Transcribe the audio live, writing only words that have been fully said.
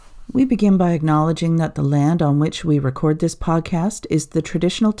We begin by acknowledging that the land on which we record this podcast is the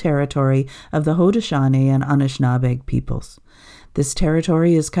traditional territory of the Haudenosaunee and Anishinaabe peoples. This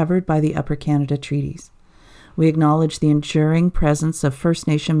territory is covered by the Upper Canada Treaties. We acknowledge the enduring presence of First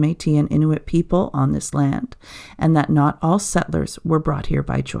Nation, Métis, and Inuit people on this land, and that not all settlers were brought here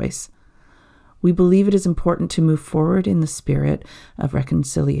by choice. We believe it is important to move forward in the spirit of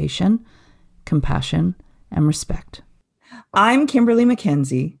reconciliation, compassion, and respect. I'm Kimberly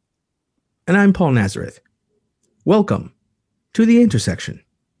McKenzie. And I'm Paul Nazareth. Welcome to The Intersection.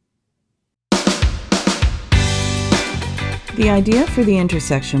 The idea for The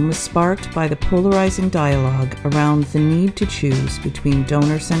Intersection was sparked by the polarizing dialogue around the need to choose between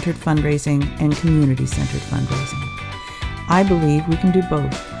donor-centered fundraising and community-centered fundraising. I believe we can do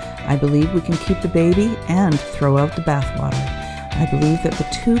both. I believe we can keep the baby and throw out the bathwater. I believe that the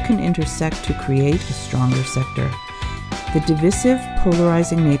two can intersect to create a stronger sector. The divisive,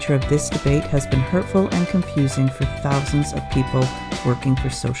 polarizing nature of this debate has been hurtful and confusing for thousands of people working for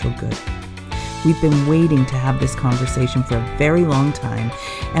social good. We've been waiting to have this conversation for a very long time,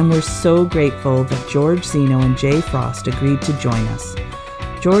 and we're so grateful that George Zeno and Jay Frost agreed to join us.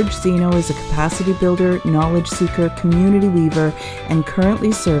 George Zeno is a capacity builder, knowledge seeker, community weaver, and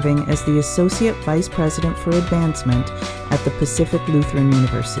currently serving as the Associate Vice President for Advancement at the Pacific Lutheran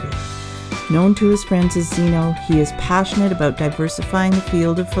University. Known to his friends as Zeno, he is passionate about diversifying the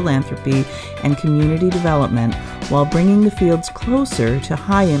field of philanthropy and community development while bringing the fields closer to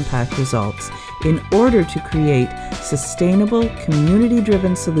high-impact results in order to create sustainable,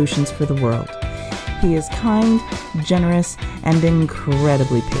 community-driven solutions for the world. He is kind, generous, and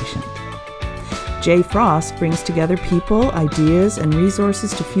incredibly patient. Jay Frost brings together people, ideas, and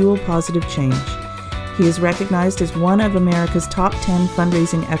resources to fuel positive change. He is recognized as one of America's top 10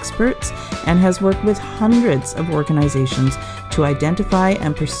 fundraising experts and has worked with hundreds of organizations to identify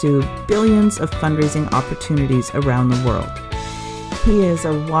and pursue billions of fundraising opportunities around the world. He is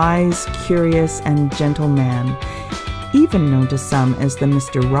a wise, curious, and gentle man, even known to some as the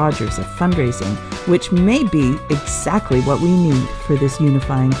Mr. Rogers of fundraising, which may be exactly what we need for this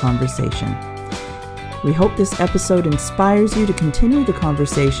unifying conversation. We hope this episode inspires you to continue the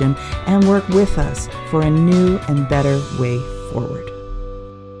conversation and work with us for a new and better way forward.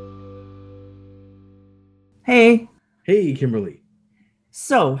 Hey. Hey, Kimberly.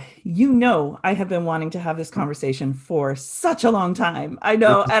 So, I have been wanting to have this conversation for such a long time. I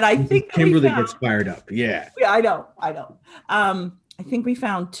know, and I think Kimberly gets fired up. Yeah, I know. I think we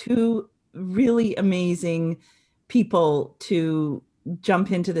found two really amazing people to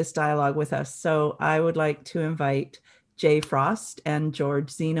jump into this dialogue with us. So I would like to invite Jay Frost and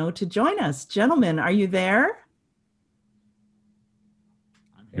George Zeno to join us. Gentlemen, are you there?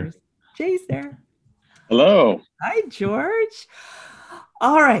 I'm here. Jay's there. Hello. Hi, George.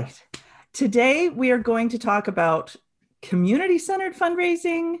 All right. Today we are going to talk about community-centered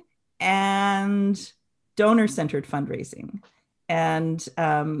fundraising and donor-centered fundraising. And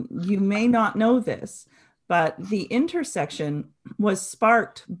you may not know this, but the intersection was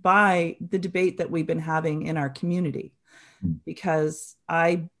sparked by the debate that we've been having in our community, because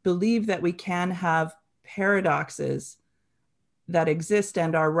I believe that we can have paradoxes that exist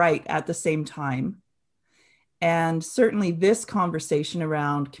and are right at the same time. And certainly this conversation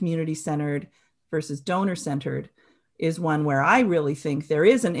around community-centered versus donor-centered is one where I really think there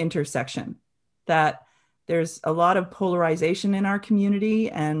is an intersection, that there's a lot of polarization in our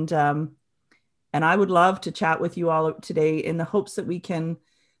community, and I would love to chat with you all today in the hopes that we can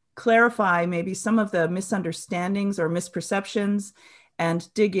clarify maybe some of the misunderstandings or misperceptions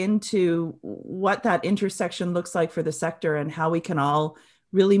and dig into what that intersection looks like for the sector and how we can all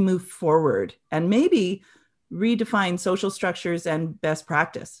really move forward and maybe redefine social structures and best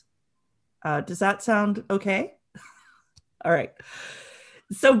practice. Does that sound okay? All right.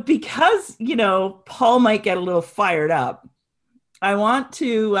 So because, Paul might get a little fired up, I want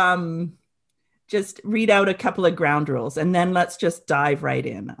to just read out a couple of ground rules, and then let's just dive right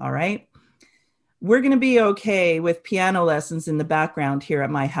in, all right? We're going to be okay with piano lessons in the background here at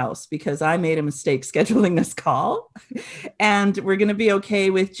my house because I made a mistake scheduling this call. And we're going to be okay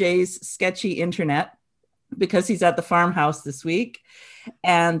with Jay's sketchy internet because he's at the farmhouse this week.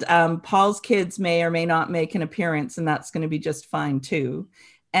 And Paul's kids may or may not make an appearance, and that's going to be just fine too.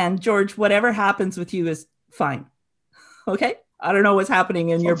 And George, whatever happens with you is fine. Okay? I don't know what's happening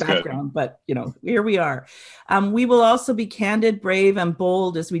in your background, but here we are. We will also be candid, brave, and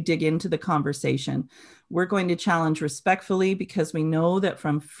bold as we dig into the conversation. We're going to challenge respectfully because we know that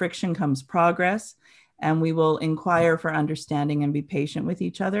from friction comes progress, and we will inquire for understanding and be patient with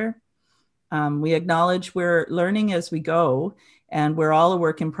each other. We acknowledge we're learning as we go, and we're all a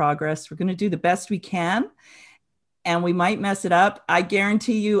work in progress. We're going to do the best we can, and we might mess it up. I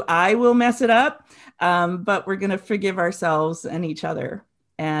guarantee you I will mess it up, but we're going to forgive ourselves and each other.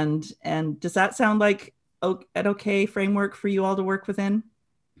 And does that sound like an okay framework for you all to work within?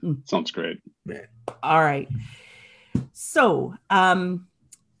 Sounds great. All right. So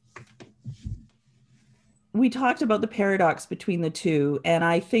we talked about the paradox between the two, and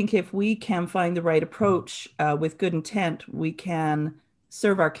I think if we can find the right approach with good intent, we can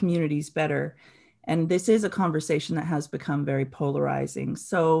serve our communities better. And this is a conversation that has become very polarizing.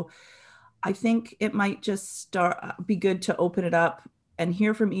 So I think it might just be good to open it up and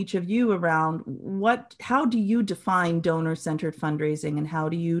hear from each of you around how do you define donor-centered fundraising, and how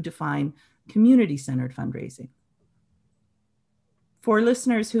do you define community-centered fundraising? For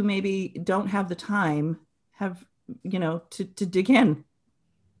listeners who maybe don't have the time, to dig in.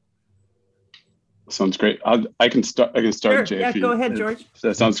 Sounds great. I can start. Sure. Jay. Yeah, go ahead, George.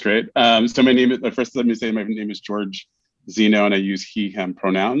 That sounds great. So my name is, first let me say my name is George Zeno, and I use he, him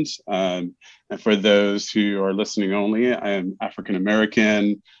pronouns. And for those who are listening only, I am African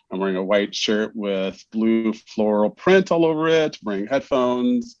American. I'm wearing a white shirt with blue floral print all over it, wearing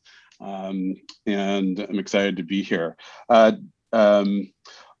headphones, and I'm excited to be here. I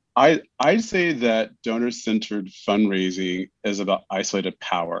say that donor-centered fundraising is about isolated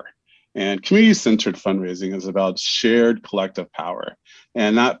power, and community-centered fundraising is about shared collective power,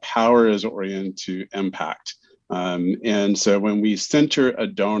 and that power is oriented to impact. And so when we center a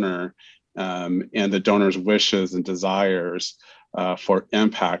donor and the donor's wishes and desires for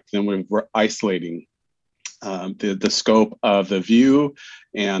impact, then we're isolating the scope of the view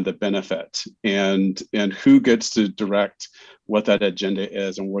and the benefit, and who gets to direct what that agenda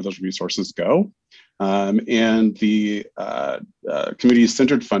is and where those resources go. And the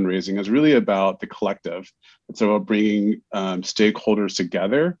community-centered fundraising is really about the collective. It's about bringing stakeholders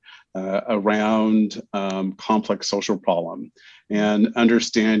together around complex social problem, and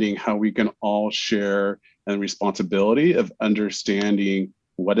understanding how we can all share the responsibility of understanding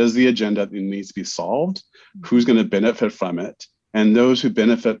what is the agenda that needs to be solved, who's going to benefit from it, and those who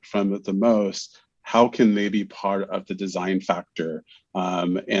benefit from it the most, how can they be part of the design factor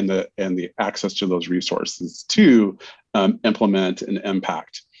and the access to those resources to implement and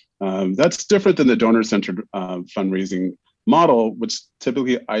impact. That's different than the donor-centered fundraising model, which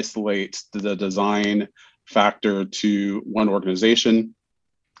typically isolates the design factor to one organization,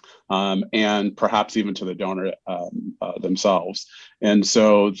 and perhaps even to the donor themselves. And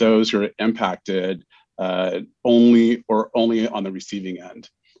so those who are impacted only on the receiving end.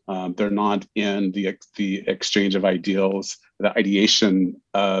 They're not in the exchange of ideals, the ideation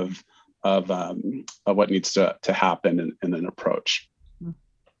of what needs to happen in an approach.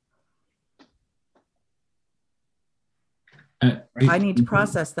 I need to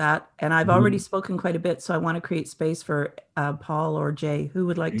process that, and I've already spoken quite a bit, so I want to create space for Paul or Jay, who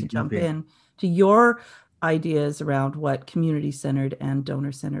would like to jump in to your ideas around what community-centered and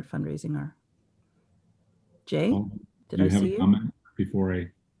donor-centered fundraising are. Jay, did I see you? Do you have a comment before I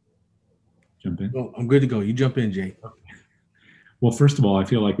jump in? Oh, I'm good to go. You jump in, Jay. Well, first of all, I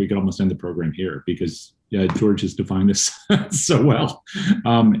feel like we could almost end the program here because George has defined this so well.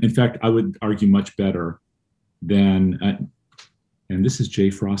 In fact, I would argue much better than, and this is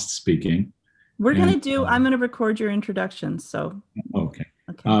Jay Frost speaking. I'm going to record your introduction. So. Okay.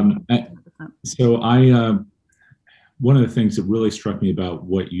 So one of the things that really struck me about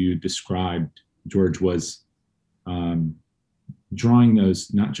what you described, George, was drawing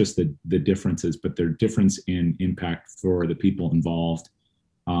those, not just the differences, but their difference in impact for the people involved,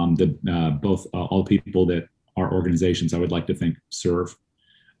 both all the people that our organizations, I would like to think, serve,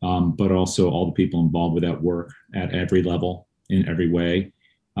 but also all the people involved with that work at every level, in every way.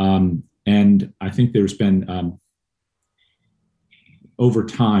 And I think there's been, over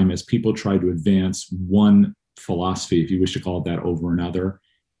time, as people try to advance one philosophy, if you wish to call it that, over another,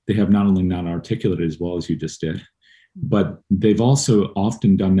 they have not only not articulated as well as you just did, but they've also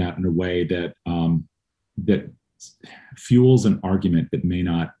often done that in a way that that fuels an argument that may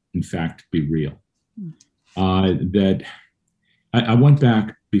not, in fact, be real. That I went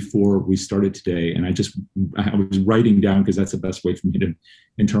back before we started today, and I was writing down, because that's the best way for me to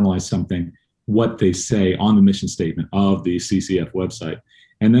internalize something, what they say on the mission statement of the CCF website.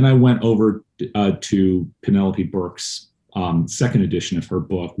 And then I went over to Penelope Burke's second edition of her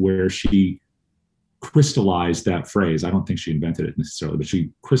book, where she crystallized that phrase. I don't think she invented it necessarily, but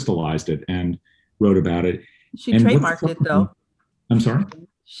she crystallized it and wrote about it. She trademarked it, though. I'm sorry?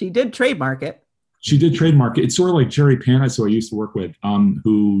 She did trademark it. She did trademark it. It's sort of like Jerry Panis, who I used to work with,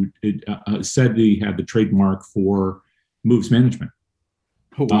 who said he had the trademark for moves management.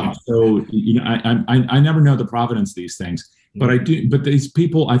 Oh, wow. So I never know the provenance of these things, but I do. But these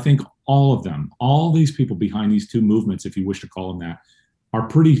people, I think all of them, all these people behind these two movements, if you wish to call them that, are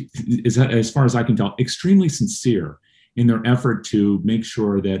pretty, as far as I can tell, extremely sincere in their effort to make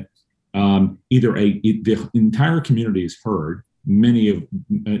sure that either the entire community is heard, many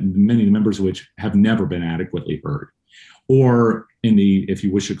members of which have never been adequately heard, or in the, if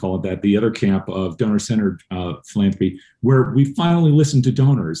you wish to call it that, the other camp of donor-centered philanthropy, where we finally listen to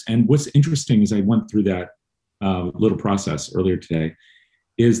donors. And what's interesting as I went through that little process earlier today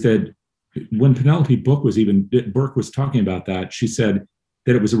is that when Penelope Burke was talking about that, she said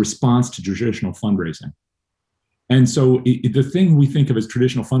that it was a response to traditional fundraising. And so the thing we think of as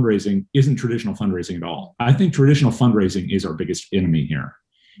traditional fundraising isn't traditional fundraising at all. I think traditional fundraising is our biggest enemy here.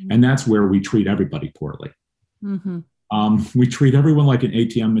 And that's where we treat everybody poorly. Mm-hmm. We treat everyone like an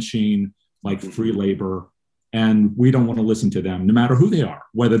ATM machine, like free labor, and we don't want to listen to them, no matter who they are,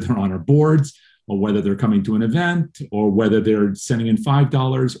 whether they're on our boards or whether they're coming to an event or whether they're sending in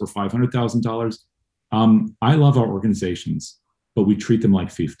 $5 or $500,000. I love our organizations, but we treat them like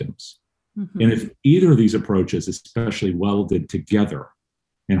fiefdoms. Mm-hmm. And if either of these approaches, especially welded together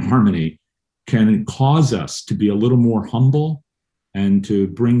in harmony, can cause us to be a little more humble and to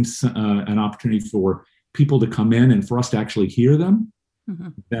bring an opportunity for people to come in and for us to actually hear them, mm-hmm.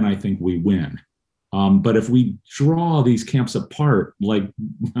 then I think we win. But if we draw these camps apart like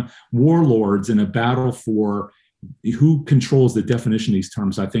warlords in a battle for who controls the definition of these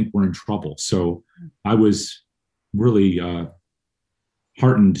terms, I think we're in trouble. So I was really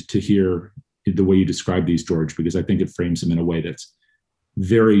heartened to hear the way you describe these, George, because I think it frames them in a way that's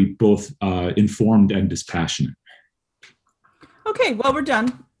very both informed and dispassionate. Okay, well, we're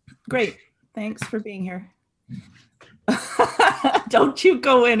done. Great. Thanks for being here. Don't you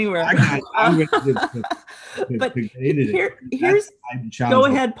go anywhere. But here's go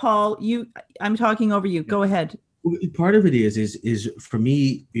ahead, Paul. I'm talking over you. Go ahead. Part of it is for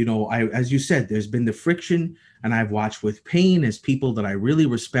me, as you said, there's been the friction, and I've watched with pain as people that I really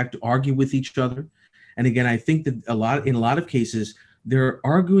respect argue with each other. And again, I think that in a lot of cases, they're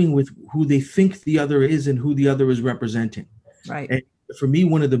arguing with who they think the other is and who the other is representing. Right. And for me,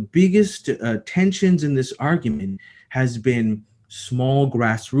 one of the biggest tensions in this argument has been small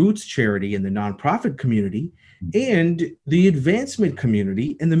grassroots charity in the nonprofit community and the advancement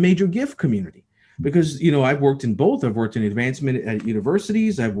community and the major gift community. Because, I've worked in both. I've worked in advancement at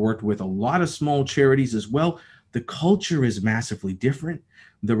universities. I've worked with a lot of small charities as well. The culture is massively different.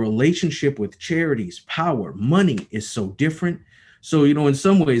 The relationship with charities, power, money is so different. So, in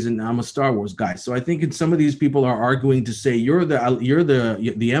some ways, and I'm a Star Wars guy, so I think some of these people are arguing to say you're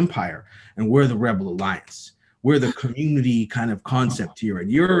the Empire and we're the Rebel Alliance. We're the community kind of concept here,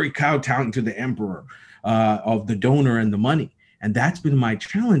 and you're kowtowing to the Emperor of the donor and the money. And that's been my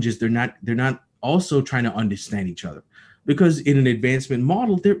challenge: is they're not also trying to understand each other, because in an advancement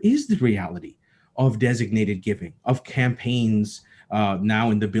model there is the reality of designated giving, of campaigns now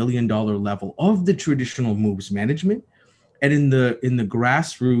in the $1 billion level, of the traditional moves management. And in the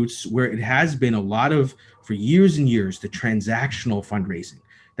grassroots, where it has been a lot of, for years and years, the transactional fundraising.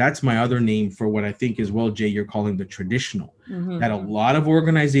 That's my other name for what I think as well, Jay, you're calling the traditional, mm-hmm. that a lot of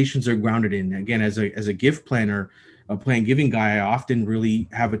organizations are grounded in. Again, as a gift planner, a plan giving guy, I often really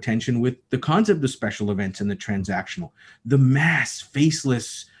have a tension with the concept of special events and the transactional, the mass,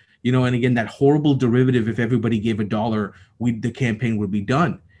 faceless, and again, that horrible derivative, if everybody gave $1, the campaign would be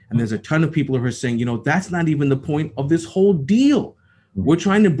done. And there's a ton of people who are saying, that's not even the point of this whole deal. We're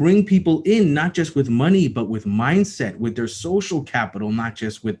trying to bring people in, not just with money, but with mindset, with their social capital, not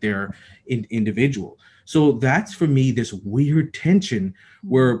just with their individual. So that's, for me, this weird tension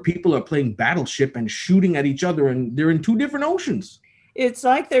where people are playing Battleship and shooting at each other, and they're in two different oceans. It's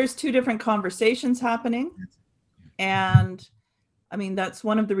like there's two different conversations happening. And I mean, that's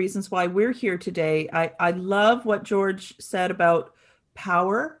one of the reasons why we're here today. I love what George said about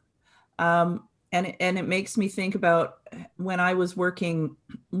power. And it makes me think about when I was working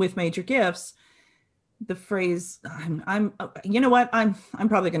with Major Gifts, the phrase, I'm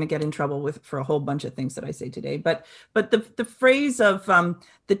probably going to get in trouble for a whole bunch of things that I say today, but the phrase of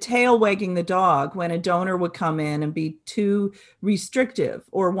the tail wagging the dog, when a donor would come in and be too restrictive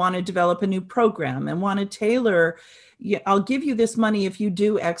or want to develop a new program and want to tailor, I'll give you this money if you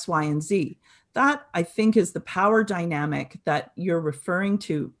do X, Y, and Z. That, I think, is the power dynamic that you're referring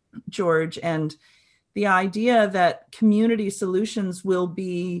to, George, and the idea that community solutions will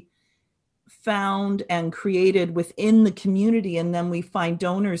be found and created within the community, and then we find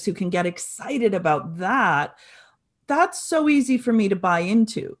donors who can get excited about that. That's so easy for me to buy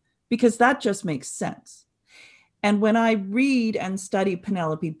into, because that just makes sense. And when I read and study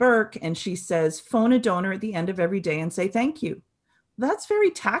Penelope Burke, and she says, phone a donor at the end of every day and say thank you, that's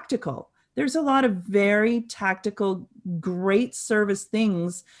very tactical. There's a lot of very tactical, great service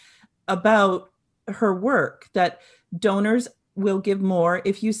things about her work, that donors will give more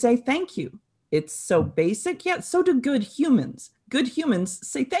if you say thank you. It's so basic, yet so do good humans. Good humans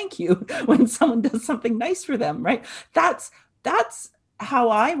say thank you when someone does something nice for them, right? That's how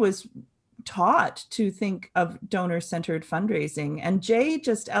I was taught to think of donor-centered fundraising. And Jay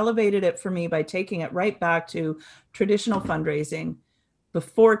just elevated it for me by taking it right back to traditional fundraising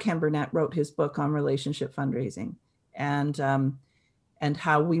before Ken Burnett wrote his book on relationship fundraising, and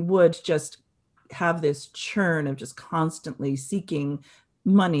how we would just have this churn of just constantly seeking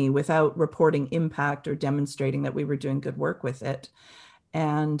money without reporting impact or demonstrating that we were doing good work with it.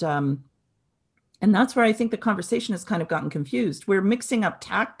 And that's where I think the conversation has kind of gotten confused. We're mixing up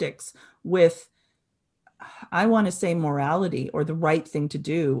tactics with, I want to say, morality or the right thing to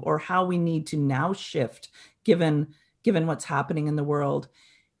do, or how we need to now shift given what's happening in the world.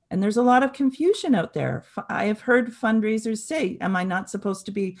 And there's a lot of confusion out there. I have heard fundraisers say, am I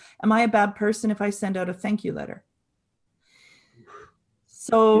a bad person if I send out a thank you letter?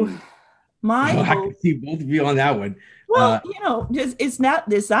 So I can see both of you on that one. Well, is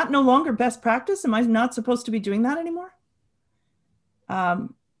that no longer best practice? Am I not supposed to be doing that anymore?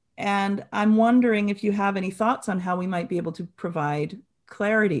 And I'm wondering if you have any thoughts on how we might be able to provide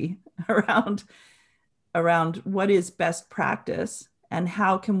clarity around what is best practice, and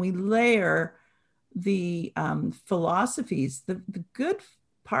how can we layer the philosophies, the good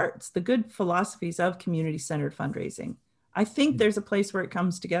parts, the good philosophies of community-centered fundraising. I think there's a place where it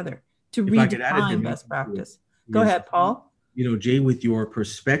comes together to redefine best practice. Go ahead, Paul. Jay, with your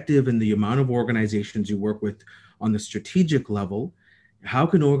perspective and the amount of organizations you work with on the strategic level, how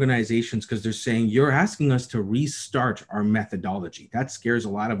can organizations, because they're saying you're asking us to restart our methodology. That scares a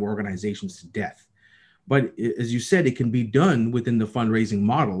lot of organizations to death. But as you said, it can be done within the fundraising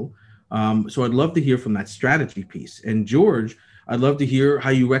model. So I'd love to hear from that strategy piece. And George, I'd love to hear how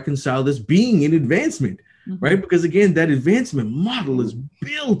you reconcile this being an advancement, right? Because again, that advancement model is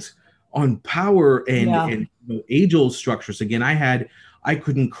built on power and age-old structures. Again, I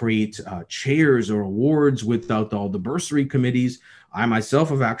couldn't create chairs or awards without all the bursary committees. I myself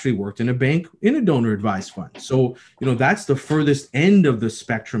have actually worked in a bank in a donor advised fund. So, that's the furthest end of the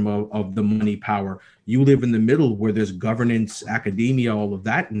spectrum of the money power. You live in the middle where there's governance, academia, all of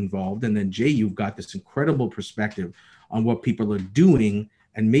that involved. And then Jay, you've got this incredible perspective on what people are doing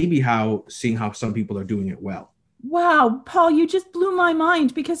and maybe seeing how some people are doing it well. Wow, Paul, you just blew my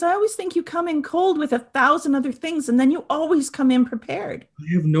mind, because I always think you come in cold with 1,000 other things, and then you always come in prepared.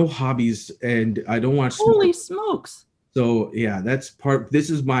 I have no hobbies and I don't watch. Holy smokes. So yeah, that's this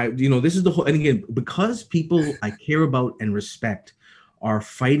is the whole, and again, because people I care about and respect are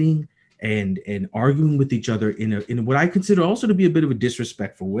fighting and arguing with each other in what I consider also to be a bit of a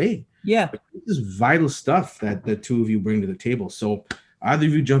disrespectful way. Yeah. But this is vital stuff that the two of you bring to the table. So either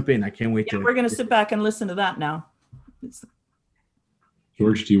of you jump in. I can't wait we're going to sit back and listen to that now.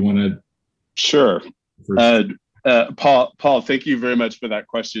 George, do you want to? Sure. Paul, thank you very much for that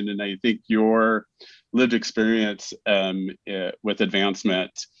question. And I think your lived experience with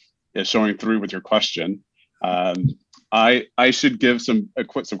advancement is showing through with your question. I should give some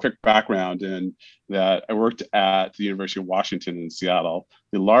quick background in that. I worked at the University of Washington in Seattle,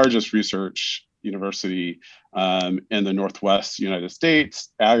 the largest research university in the Northwest United States,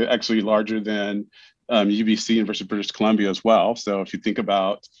 actually larger than UBC, University of British Columbia as well. So if you think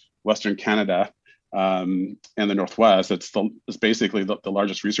about Western Canada and the Northwest, it's basically the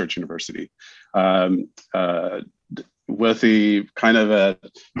largest research university with a kind of a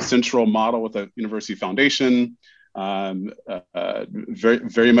central model with a university foundation, very,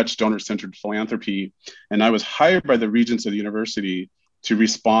 very much donor-centered philanthropy. And I was hired by the regents of the university to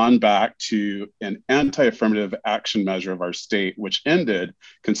respond back to an anti-affirmative action measure of our state, which ended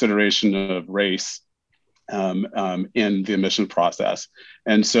consideration of race in the admission process.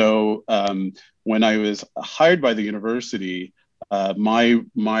 And so when I was hired by the university, my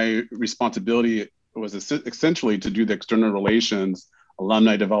responsibility was essentially to do the external relations,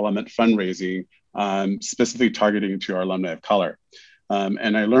 alumni development, fundraising, specifically targeting to our alumni of color.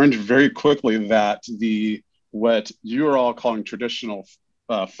 And I learned very quickly that what you are all calling traditional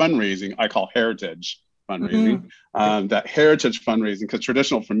fundraising, I call heritage fundraising. That heritage fundraising, because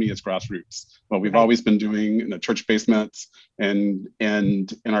traditional for me is grassroots. What we've always been doing in the church basements and in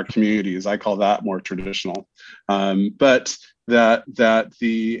our communities, I call that more traditional. But that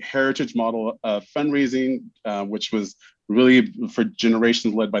the heritage model of fundraising, which was really for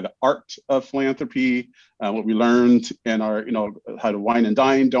generations led by the art of philanthropy, what we learned in our, how to wine and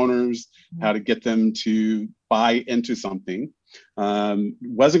dine donors, how to get them to buy into something,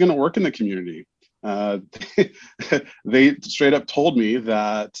 wasn't going to work in the community. They straight up told me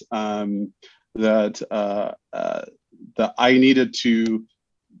that that I needed to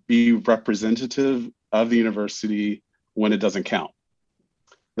be representative of the university when it doesn't count.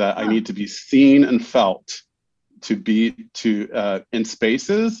 That I need to be seen and felt to be in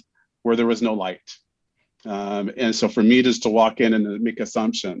spaces where there was no light. And so for me just to walk in and make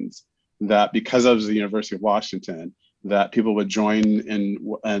assumptions that because I was the University of Washington, that people would join in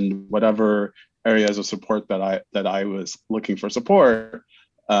whatever areas of support that I was looking for support,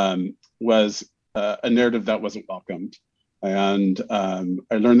 was a narrative that wasn't welcomed. And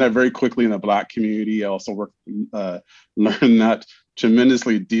I learned that very quickly in the Black community. I also learned that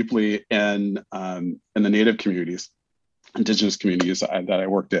tremendously deeply in the Native communities, Indigenous communities that I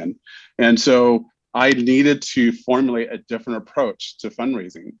worked in. And so I needed to formulate a different approach to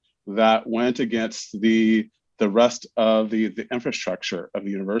fundraising that went against the rest of the infrastructure of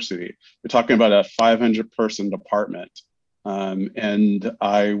the university. We're talking about a 500-person department, and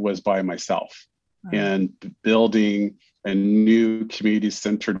I was by myself and building a new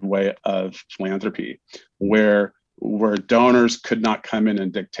community-centered way of philanthropy where donors could not come in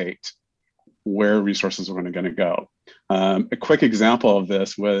and dictate where resources were going to go. A quick example of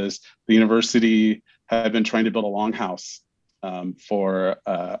this was the university had been trying to build a longhouse for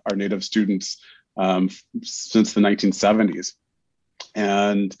our Native students since the 1970s.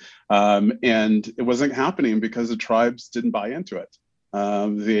 And it wasn't happening because the tribes didn't buy into it.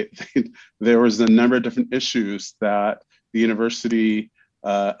 There was a number of different issues that the university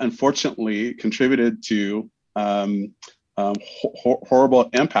unfortunately contributed to horrible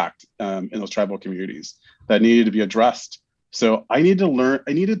impact in those tribal communities that needed to be addressed. So I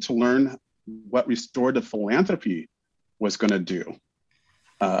needed to learn what restorative philanthropy was going to do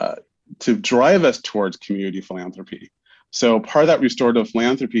to drive us towards community philanthropy. So part of that restorative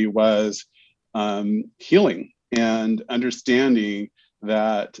philanthropy was healing and understanding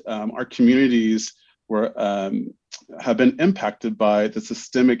that our communities have been impacted by the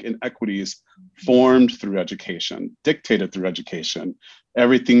systemic inequities formed through education, dictated through education,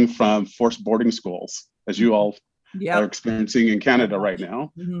 everything from forced boarding schools, as you all are experiencing in Canada right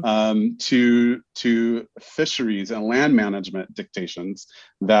now, to fisheries and land management dictations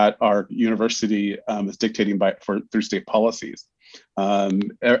that our university is dictating through state policies.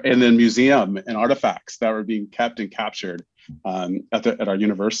 And then museum and artifacts that were being kept and captured at our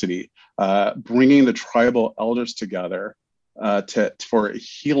university, bringing the tribal elders together for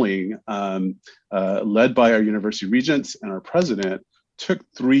healing, led by our university regents and our president, took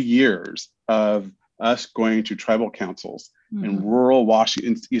 3 years of us going to tribal councils in rural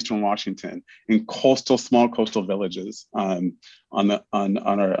Eastern Washington, in small coastal villages on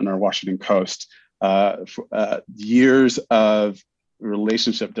our Washington coast. Years of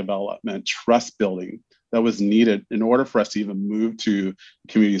relationship development, trust building that was needed in order for us to even move to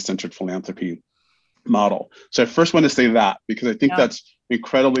community-centered philanthropy model. So I first want to say that because I think that's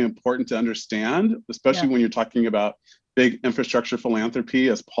incredibly important to understand, especially when you're talking about big infrastructure philanthropy,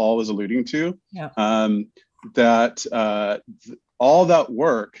 as Paul was alluding to, that all that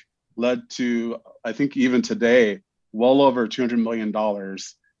work led to, I think even today, well over $200 million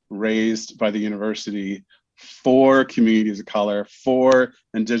raised by the university for communities of color, for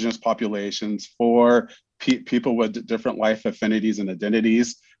Indigenous populations, for people with different life affinities and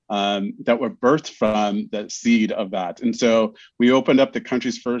identities that were birthed from the seed of that. And so we opened up the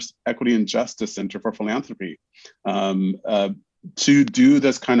country's first Equity and Justice Center for Philanthropy to do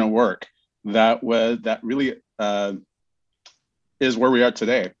this kind of work that really is where we are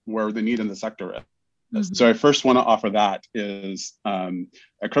today, where the need in the sector is. So I first want to offer that is a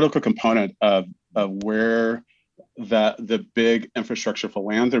critical component of where the big infrastructure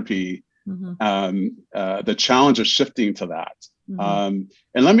philanthropy, the challenge of shifting to that. And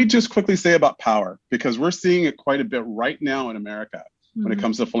let me just quickly say about power, because we're seeing it quite a bit right now in America when it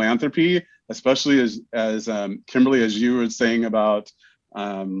comes to philanthropy, especially as Kimberly, as you were saying about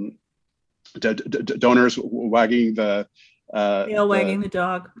donors wagging the tail wagging the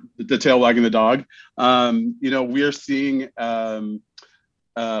dog. The tail wagging the dog. We are seeing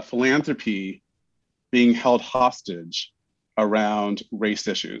philanthropy being held hostage around race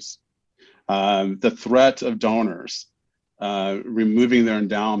issues. The threat of donors removing their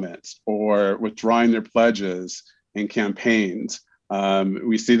endowments or withdrawing their pledges in campaigns.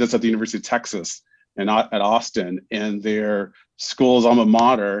 We see this at the University of Texas and at Austin, and their school's alma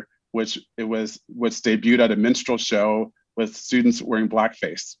mater which debuted at a minstrel show with students wearing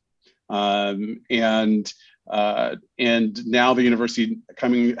blackface. And now the university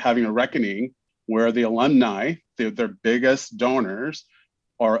having a reckoning where the alumni, their biggest donors,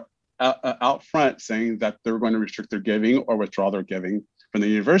 are out front saying that they're going to restrict their giving or withdraw their giving from the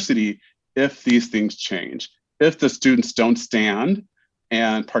university if these things change, if the students don't stand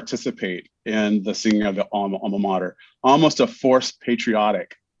and participate in the singing of the alma mater. Almost a forced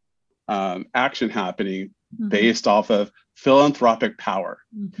patriotic action happening based off of philanthropic power.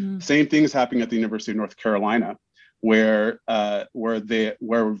 Same things happening at the University of North Carolina, where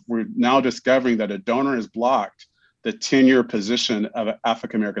we're now discovering that a donor has blocked the tenure position of an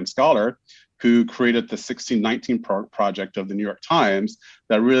African-American scholar who created the 1619 project of the New York Times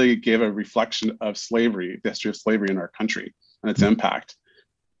that really gave a reflection of slavery, the history of slavery in our country and its impact.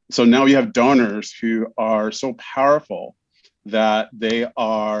 So now we have donors who are so powerful that they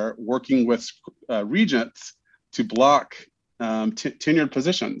are working with regents to block tenured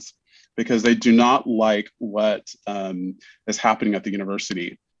positions because they do not like what is happening at the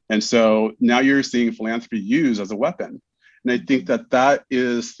university. And so now you're seeing philanthropy used as a weapon. And I think that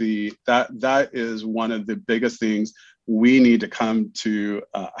is one of the biggest things we need to come to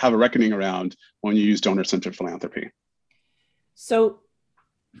have a reckoning around when you use donor-centered philanthropy. So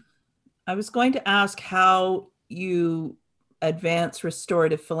I was going to ask how you advance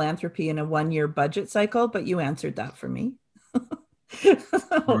restorative philanthropy in a one-year budget cycle, but you answered that for me.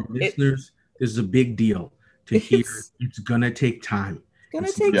 Our listeners, this is a big deal to hear. It's going to take time.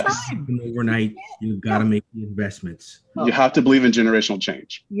 It's going to take time. Overnight, you've got to make the investments. You have to believe in generational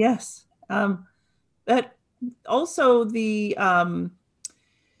change. Yes. But also the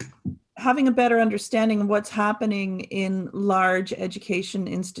having a better understanding of what's happening in large education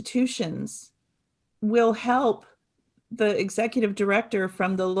institutions will help the executive director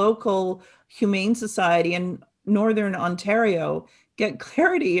from the local Humane Society in Northern Ontario get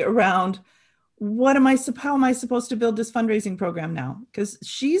clarity around how am I supposed to build this fundraising program now? Because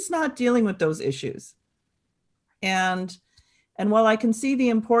she's not dealing with those issues. And while I can see the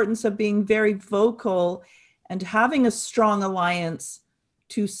importance of being very vocal and having a strong alliance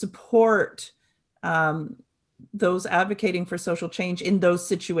to support those advocating for social change in those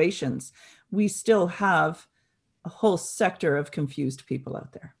situations, we still have a whole sector of confused people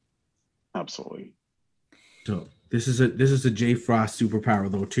out there. Absolutely. So this is a Jay Frost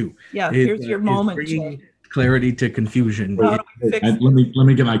superpower though too. Yeah, here's your moment, Jay. Clarity to confusion. Let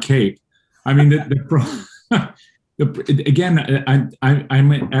me get my cape. I mean, again,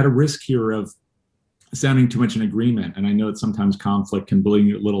 I'm at a risk here of sounding too much in agreement, and I know that sometimes conflict can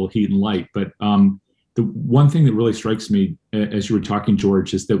bring a little heat and light. But the one thing that really strikes me as you were talking,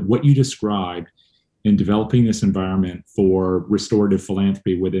 George, is that what you described in developing this environment for restorative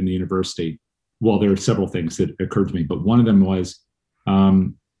philanthropy within the university. Well, there are several things that occurred to me, but one of them was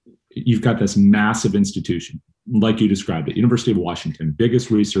you've got this massive institution, like you described it, University of Washington,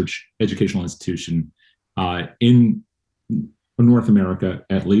 biggest research educational institution in North America,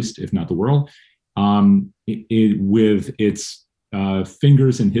 at least, if not the world, with its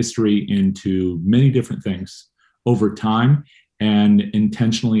fingers and history into many different things over time, and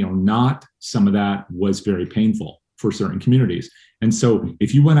intentionally or not, some of that was very painful for certain communities. And so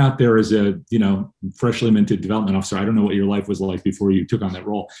if you went out there as a, freshly minted development officer, I don't know what your life was like before you took on that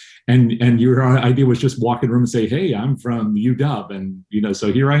role. And your idea was just walk in the room and say, hey, I'm from UW. And,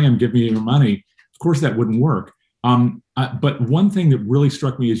 so here I am, give me your money. Of course, that wouldn't work. But one thing that really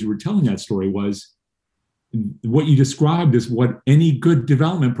struck me as you were telling that story was what you described is what any good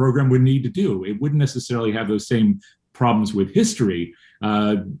development program would need to do. It wouldn't necessarily have those same problems with history.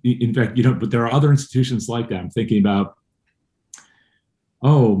 In fact, but there are other institutions like that. I'm thinking about,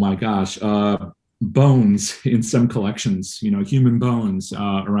 oh my gosh, bones in some collections, human bones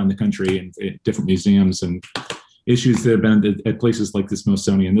around the country and different museums, and issues that have been at places like the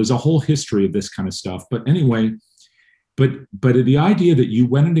Smithsonian. There's a whole history of this kind of stuff. But anyway, but the idea that you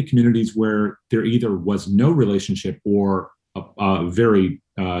went into communities where there either was no relationship or a very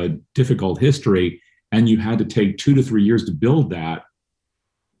difficult history, and you had to take 2 to 3 years to build that,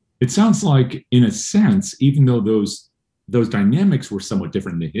 it sounds like, in a sense, even though those dynamics were somewhat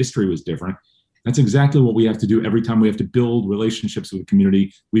different and the history was different, that's exactly what we have to do every time we have to build relationships with a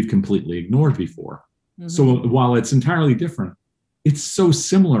community we've completely ignored before. Mm-hmm. So while it's entirely different, it's so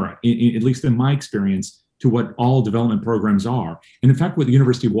similar, at least in my experience, to what all development programs are. And in fact, what the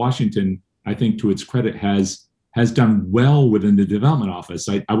University of Washington, I think to its credit, has done well within the development office.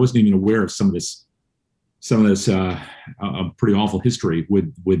 I wasn't even aware of some of this pretty awful history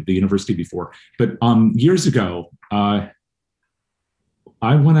with the university before. But years ago,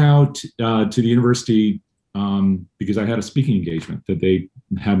 I went out to the university because I had a speaking engagement that they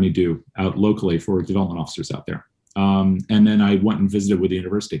had me do out locally for development officers out there. And then I went and visited with the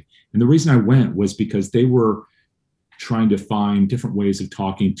university. And the reason I went was because they were trying to find different ways of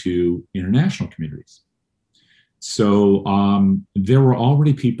talking to international communities. So there were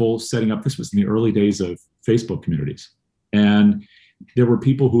already people setting up, this was in the early days of Facebook communities. And there were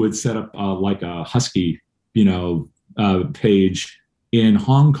people who had set up like a Husky, page in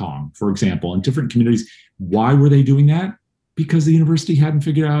Hong Kong, for example, in different communities. Why were they doing that? Because the university hadn't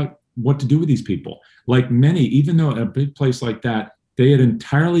figured out what to do with these people. Like many, even though a big place like that, they had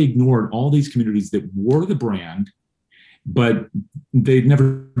entirely ignored all these communities that were the brand, but they'd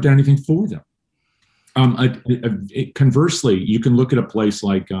never done anything for them. Conversely, you can look at a place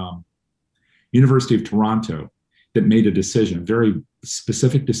like University of Toronto that made a decision, a very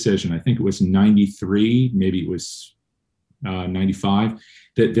specific decision. I think it was 93, maybe it was 95,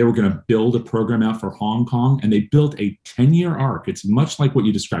 that they were going to build a program out for Hong Kong, and they built a 10-year arc. It's much like what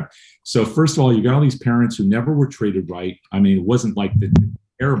you described. So first of all, you got all these parents who never were treated right. I mean, it wasn't like the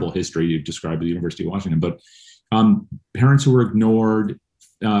terrible history you described at the University of Washington, but parents who were ignored,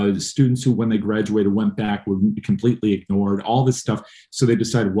 students who, when they graduated, went back, were completely ignored, all this stuff. So they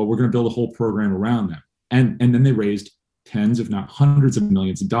decided, well, we're going to build a whole program around them. And then they raised tens, if not hundreds of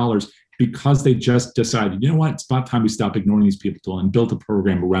millions of dollars because they just decided, you know what, it's about time we stop ignoring these people and built a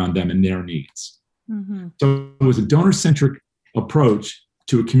program around them and their needs. Mm-hmm. So it was a donor-centric approach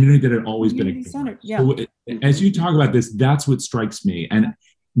to a community that had always been ignored. Yeah. So as you talk about this, that's what strikes me. And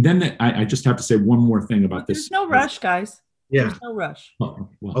then I just have to say one more thing about this. There's no rush, guys. Yeah. There's no rush. Well.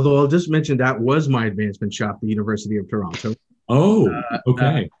 Although I'll just mention that was my advancement shop, the University of Toronto. Oh,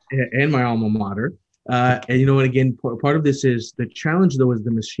 okay. And my alma mater. And again, part of this is the challenge, though, is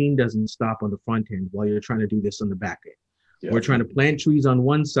the machine doesn't stop on the front end while you're trying to do this on the back end. Yeah. We're trying to plant trees on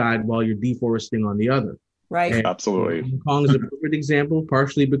one side while you're deforesting on the other. Right. And absolutely. Hong Kong is a perfect example,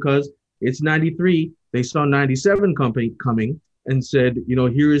 partially because it's 93. They saw 97 coming and said,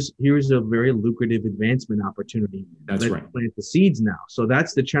 here's a very lucrative advancement opportunity. That's Let's right. plant the seeds now. So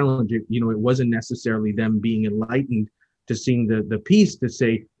that's the challenge. It wasn't necessarily them being enlightened to seeing the piece to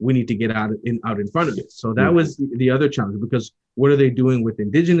say we need to get out in front of it. So that was the other challenge, because what are they doing with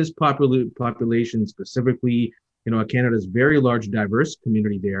indigenous populations specifically? Canada's very large, diverse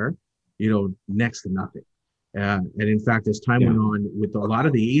community there. Next to nothing. And in fact, as time went on, with a lot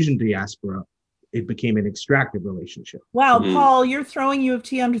of the Asian diaspora, it became an extractive relationship. Wow, Paul, you're throwing U of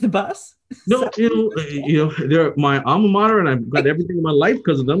T under the bus? No, they're my alma mater, and I've got everything in my life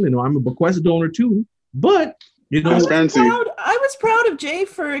because of them. I'm a bequest donor too. But I was proud of Jay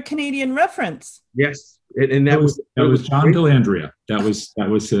for a Canadian reference. Yes, and that was John Delandria. That was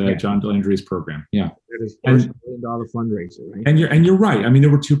John Delandria's program. Yeah, that is $1 million fundraiser, right? And you're right. I mean, there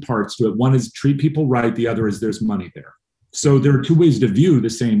were two parts to it. One is treat people right. The other is there's money there. So there are two ways to view the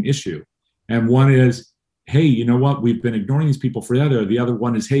same issue. And one is, hey, you know what? We've been ignoring these people forever. The other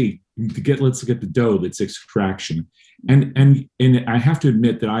one is, hey, let's get the dough that's extraction. And I have to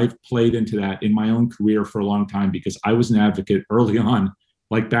admit that I've played into that in my own career for a long time, because I was an advocate early on,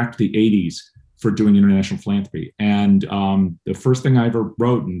 like back to the 80s, for doing international philanthropy. And the first thing I ever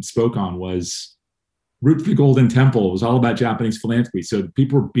wrote and spoke on was Root for the Golden Temple. It was all about Japanese philanthropy. So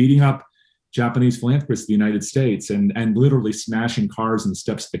people were beating up Japanese philanthropists in the United States and literally smashing cars in the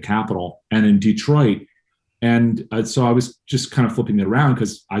steps of the Capitol and in Detroit. And so I was just kind of flipping it around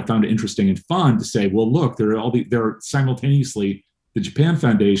because I found it interesting and fun to say, well, look, there are simultaneously the Japan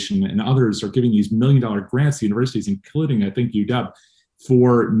Foundation and others are giving these $1 million grants to universities, including, I think, UW,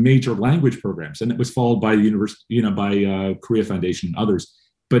 for major language programs. And it was followed by the university, by Korea Foundation and others.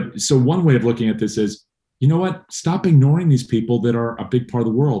 But so one way of looking at this is, you know what? Stop ignoring these people that are a big part of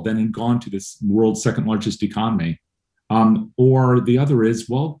the world and have gone to this world's second largest economy. Or the other is,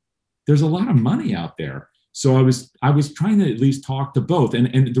 well, there's a lot of money out there. So I was trying to at least talk to both.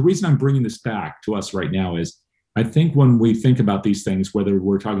 And the reason I'm bringing this back to us right now is I think when we think about these things, whether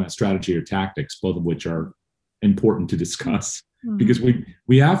we're talking about strategy or tactics, both of which are important to discuss, because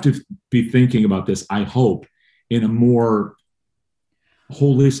we have to be thinking about this, I hope, in a more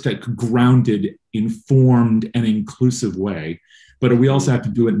holistic, grounded, informed, and inclusive way. But we also have to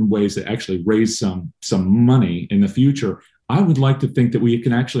do it in ways that actually raise some money in the future. I would like to think that we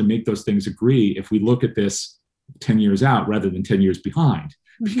can actually make those things agree if we look at this 10 years out rather than 10 years behind.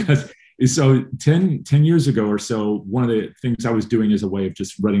 Because so 10 years ago or so, one of the things I was doing as a way of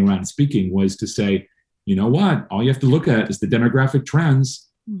just running around and speaking was to say, you know what, all you have to look at is the demographic trends.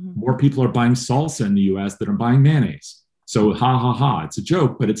 More people are buying salsa in the US than are buying mayonnaise. So ha ha ha, it's a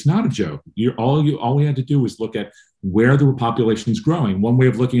joke, but it's not a joke. All we had to do was look at where the population is growing. One way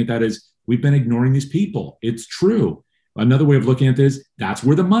of looking at that is we've been ignoring these people. It's true. Another way of looking at this, that's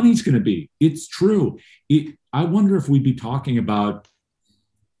where the money's going to be. It's true. I wonder if we'd be talking about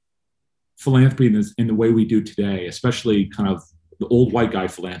philanthropy in the way we do today, especially kind of the old white guy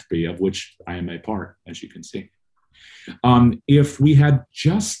philanthropy, of which I am a part, as you can see. If we had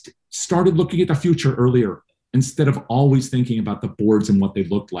just started looking at the future earlier, instead of always thinking about the boards and what they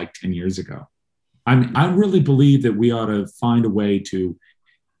looked like 10 years ago. I really believe that we ought to find a way to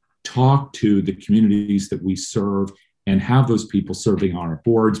talk to the communities that we serve and have those people serving on our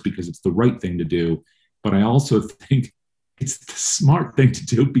boards, because it's the right thing to do. But I also think it's the smart thing to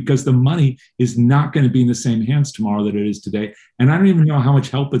do, because the money is not going to be in the same hands tomorrow that it is today. And I don't even know how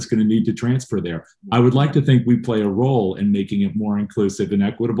much help it's going to need to transfer there. I would like to think we play a role in making it more inclusive and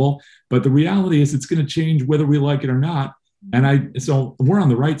equitable, but the reality is it's going to change whether we like it or not. So we're on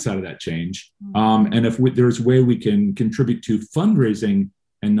the right side of that change. And if there's a way we can contribute to fundraising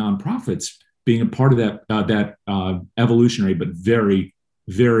and nonprofits being a part of that evolutionary but very,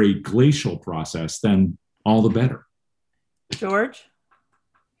 very glacial process, then all the better. George?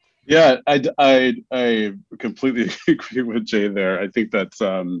 Yeah, I completely agree with Jay there. I think that's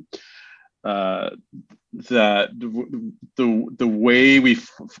that the way we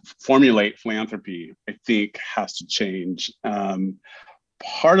formulate philanthropy, I think, has to change.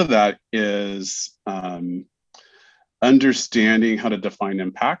 Part of that is understanding how to define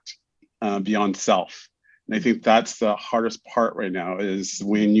impact beyond self. And I think that's the hardest part right now, is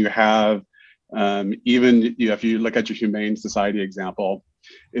when you have if you look at your Humane Society example,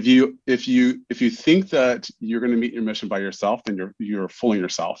 if you think that you're going to meet your mission by yourself, then you're fooling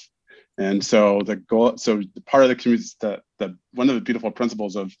yourself. And so the goal, so part of the community, one of the beautiful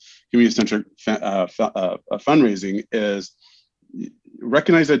principles of community-centered fundraising is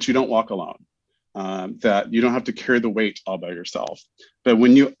recognize that you don't walk alone, that you don't have to carry the weight all by yourself. But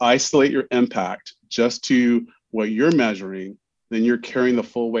when you isolate your impact just to what you're measuring, then you're carrying the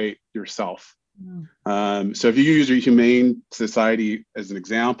full weight yourself. So if you use your Humane Society as an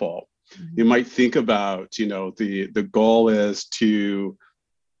example, you might think about, the goal is to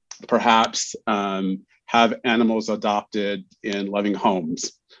perhaps have animals adopted in loving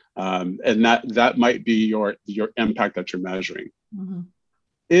homes. And that might be your impact that you're measuring.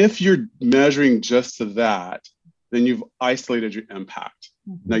 If you're measuring just to that, then you've isolated your impact.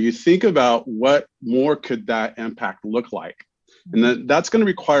 Now you think about what more could that impact look like? And then that's going to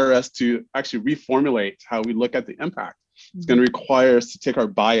require us to actually reformulate how we look at the impact. It's going to require us to take our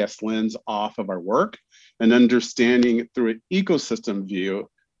bias lens off of our work and understanding through an ecosystem view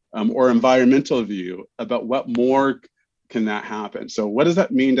or environmental view about what more can that happen. So what does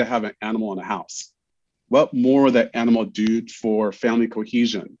that mean to have an animal in a house? What more will that animal do for family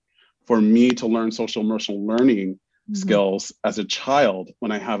cohesion, for me to learn social emotional learning skills as a child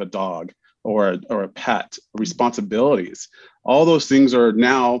when I have a dog or a pet, responsibilities? All those things are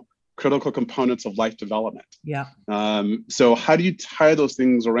now critical components of life development. Yeah. So how do you tie those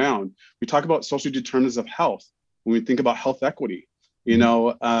things around? We talk about social determinants of health when we think about health equity.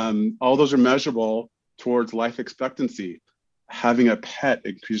 All those are measurable towards life expectancy. Having a pet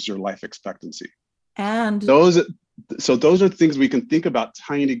increases your life expectancy. And those are things we can think about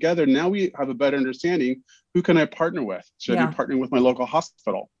tying together. Now we have a better understanding. Who can I partner with? Should I be partnering with my local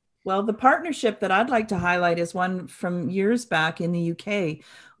hospital? Well, the partnership that I'd like to highlight is one from years back in the UK,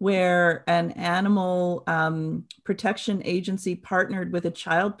 where an animal protection agency partnered with a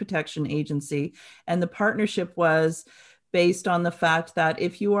child protection agency. And the partnership was based on the fact that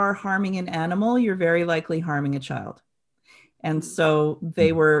if you are harming an animal, you're very likely harming a child. And so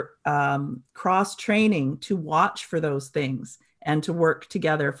they were cross-training to watch for those things and to work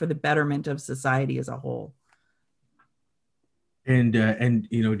together for the betterment of society as a whole. And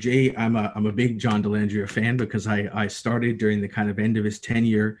Jay, I'm a big John Delandria fan, because I started during the kind of end of his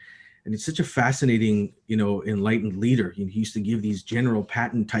tenure, and it's such a fascinating, enlightened leader. He used to give these General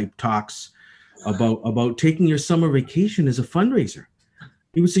Patton type talks about taking your summer vacation as a fundraiser.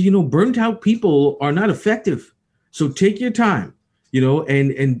 He would say, burnt out people are not effective, so take your time,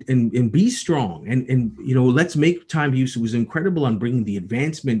 and be strong, and let's make time. He was incredible on bringing the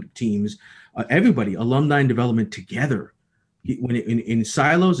advancement teams, everybody, alumni and development together. In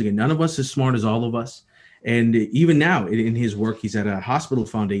silos, again, none of us as smart as all of us. And even now in his work, he's at a hospital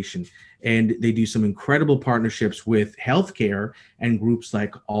foundation, and they do some incredible partnerships with healthcare and groups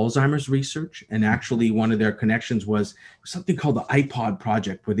like Alzheimer's research. And actually one of their connections was something called the iPod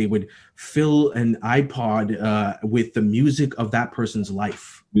Project, where they would fill an iPod with the music of that person's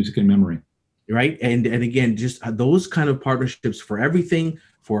life. Music and memory. right? And again, just those kind of partnerships for everything,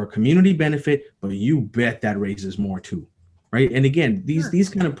 for a community benefit, but you bet that raises more too, right? And again, these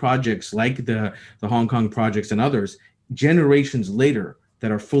kind of projects like the Hong Kong projects and others, generations later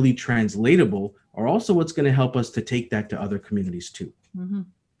that are fully translatable are also what's going to help us to take that to other communities too. Mm-hmm.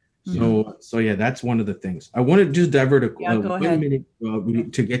 So yeah, that's one of the things. I want to just divert a one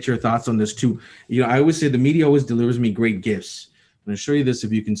minute to get your thoughts on this too. I always say the media always delivers me great gifts. I'm going to show you this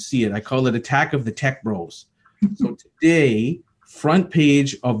if you can see it. I call it Attack of the Tech Bros. So today, front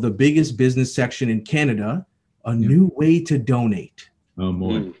page of the biggest business section in Canada, a new way to donate. Oh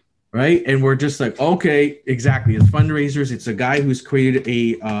boy. Right. And we're just like, okay, exactly. As fundraisers, it's a guy who's created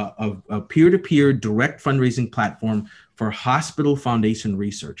a peer-to-peer direct fundraising platform for hospital foundation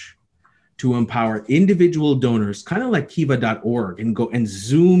research to empower individual donors, kind of like kiva.org, and go and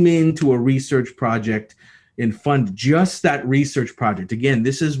zoom into a research project and fund just that research project. Again,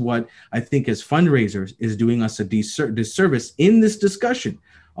 this is what I think as fundraisers is doing us a disservice in this discussion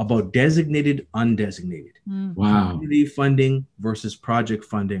about designated, undesignated. Wow. Community funding versus project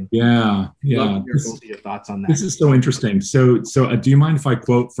funding. Yeah. Both of your thoughts on that. This is so interesting. So do you mind if I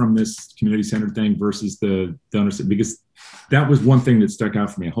quote from this community-centered thing versus the donors? Because that was one thing that stuck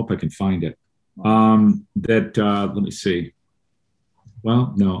out for me. I hope I can find it. Let me see.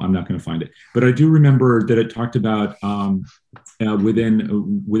 Well, no, I'm not going to find it. But I do remember that it talked about within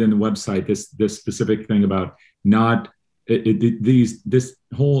the website this specific thing about this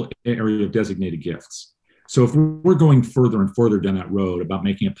whole area of designated gifts. So if we're going further and further down that road about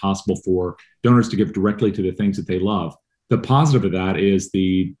making it possible for donors to give directly to the things that they love, the positive of that is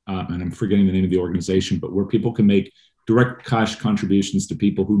and I'm forgetting the name of the organization, but where people can make direct cash contributions to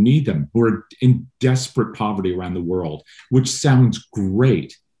people who need them, who are in desperate poverty around the world, which sounds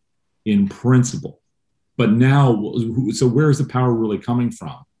great in principle. But now, so where is the power really coming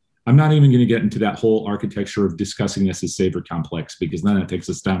from? I'm not even going to get into that whole architecture of discussing this as saver complex, because then it takes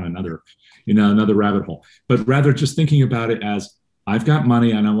us down another rabbit hole. But rather just thinking about it as, I've got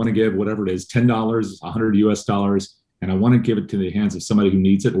money and I want to give whatever it is, $10, $100 US, and I want to give it to the hands of somebody who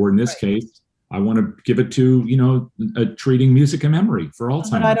needs it. Or in this case, I want to give it to, treating music and memory for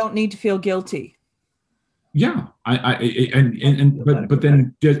Alzheimer's. But I don't need to feel guilty. Yeah. But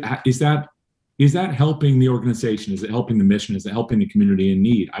then is that helping the organization? Is it helping the mission? Is it helping the community in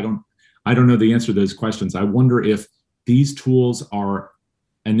need? I don't know the answer to those questions. I wonder if these tools are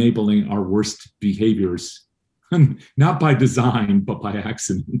enabling our worst behaviors, not by design, but by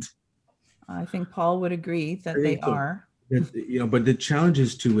accident. I think Paul would agree that they are. But the challenge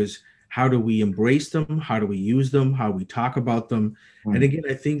is how do we embrace them? How do we use them? How we talk about them? Right. And again,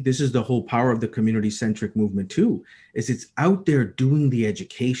 I think this is the whole power of the community-centric movement too, is it's out there doing the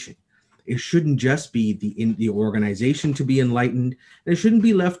education. It shouldn't just be the organization to be enlightened. It shouldn't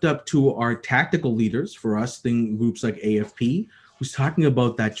be left up to our tactical leaders, for us, groups like AFP, who's talking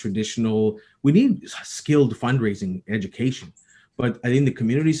about that traditional, we need skilled fundraising education. But I think the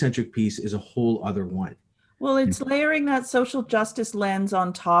community-centric piece is a whole other one. Well, it's layering that social justice lens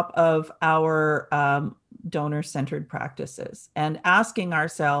on top of our donor-centered practices and asking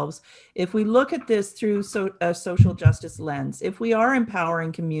ourselves, if we look at this through a social justice lens, if we are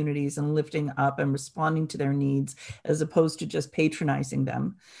empowering communities and lifting up and responding to their needs as opposed to just patronizing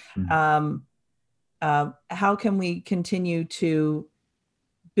them, how can we continue to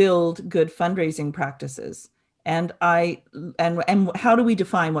build good fundraising practices? And how do we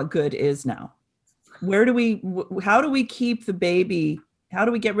define what good is now? How do we keep the baby? How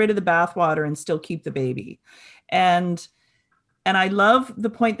do we get rid of the bathwater and still keep the baby? And I love the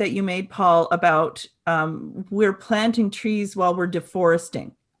point that you made, Paul, about we're planting trees while we're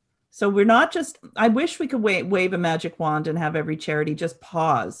deforesting. So we're not just, I wish we could wave a magic wand and have every charity just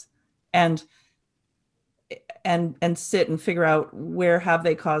pause and sit and figure out where have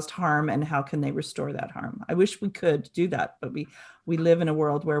they caused harm and how can they restore that harm. I wish we could do that, but we live in a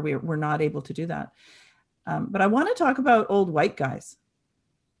world where we're not able to do that. But I want to talk about old white guys.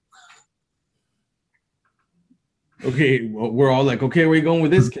 Okay, well, we're all like, okay, where are you going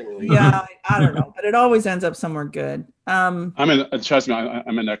with this, Kimberly? Yeah, I don't know, but it always ends up somewhere good. Trust me,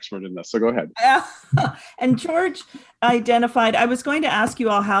 I'm an expert in this, so go ahead. And George identified, I was going to ask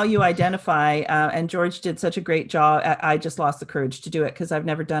you all how you identify, and George did such a great job. I just lost the courage to do it because I've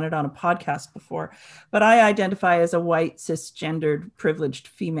never done it on a podcast before, but I identify as a white, cisgendered, privileged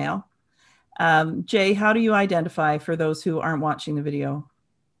female. Jay, how do you identify for those who aren't watching the video?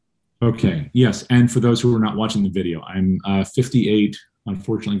 Okay, yes. And for those who are not watching the video, I'm 58,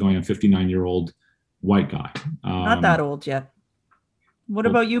 unfortunately going on 59-year-old white guy. Not that old yet. What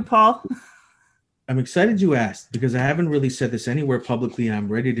about you, Paul? I'm excited you asked because I haven't really said this anywhere publicly and I'm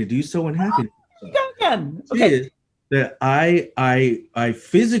ready to do so and happy. man. Okay. Is that I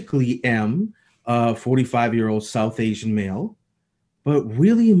physically am a 45-year-old South Asian male, but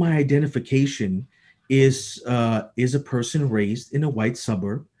really my identification is a person raised in a white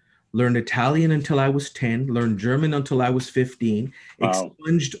suburb, learned Italian until I was 10, learned German until I was 15, Wow.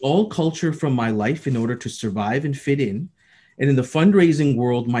 expunged all culture from my life in order to survive and fit in. And in the fundraising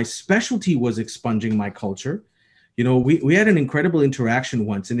world, my specialty was expunging my culture. You know, we had an incredible interaction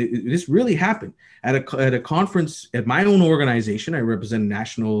once, and this really happened at a conference at my own organization. I represent a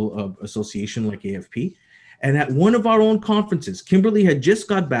national association like AFP. And at one of our own conferences, Kimberly had just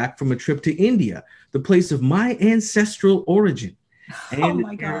got back from a trip to India, the place of my ancestral origin. Oh And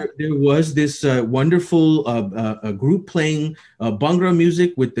my God. there was this wonderful group playing Bhangra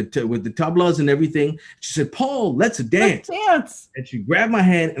music with the tablas and everything. She said, "Paul, let's dance." Let's dance. And she grabbed my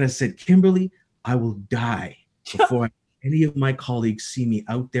hand and I said, "Kimberly, I will die before any of my colleagues see me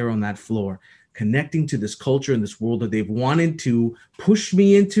out there on that floor, connecting to this culture and this world that they've wanted to push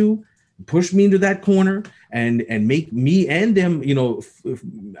me into that corner and make me and them,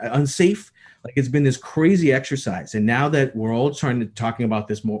 unsafe." Like, it's been this crazy exercise. And now that we're all talking about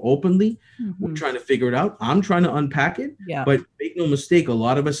this more openly, we're trying to figure it out. I'm trying to unpack it. Yeah. But make no mistake, a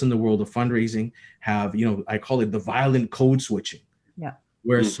lot of us in the world of fundraising have, I call it the violent code switching. Yeah.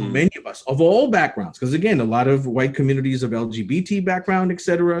 Where so many of us of all backgrounds, because again, a lot of white communities of LGBT background, et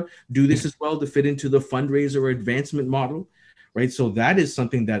cetera, do this as well to fit into the fundraiser or advancement model, right? So that is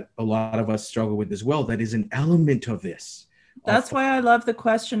something that a lot of us struggle with as well. That is an element of this. That's why I love the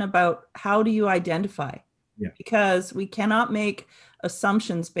question about how do you identify? Yeah. Because we cannot make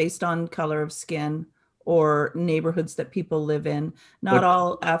assumptions based on color of skin or neighborhoods that people live in. Not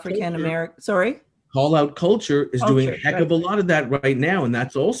all African American. Sorry? Call out culture is doing a heck right. of a lot of that right now. And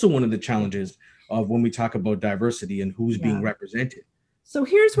that's also one of the challenges of when we talk about diversity and who's being represented. So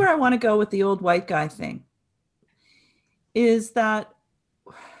here's where I want to go with the old white guy thing, is that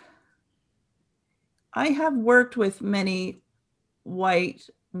I have worked with many white,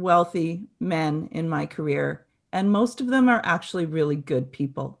 wealthy men in my career, and most of them are actually really good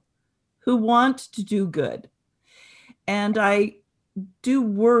people who want to do good. And I do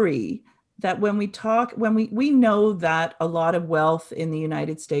worry that when we talk, we know that a lot of wealth in the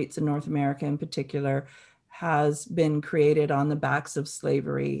United States and North America in particular has been created on the backs of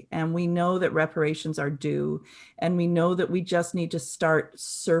slavery. And we know that reparations are due. And we know that we just need to start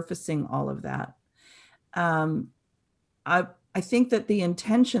surfacing all of that. I think that the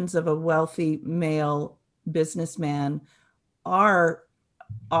intentions of a wealthy male businessman are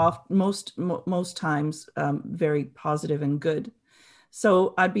most times very positive and good.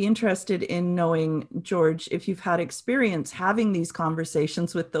 So I'd be interested in knowing, George, if you've had experience having these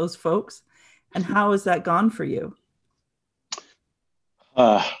conversations with those folks, and how has that gone for you?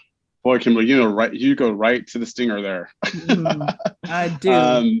 Boy, Kimberly, you go right to the stinger there. I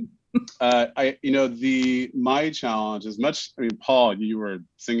do. My challenge is much. I mean, Paul, you were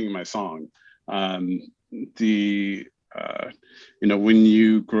singing my song. When you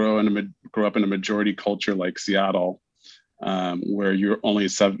grow up in a majority culture like Seattle, where there's only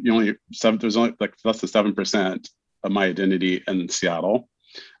less than 7% of my identity in Seattle.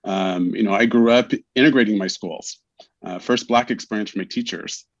 I grew up integrating my schools. First Black experience from my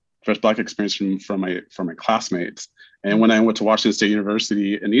teachers. First Black experience from my classmates. And when I went to Washington State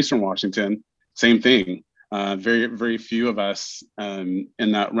University in Eastern Washington, same thing. Very, very few of us in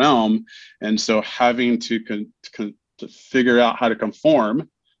that realm. And so having to figure out how to conform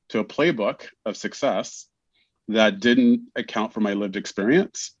to a playbook of success that didn't account for my lived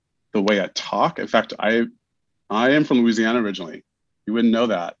experience, the way I talk. In fact, I am from Louisiana originally. You wouldn't know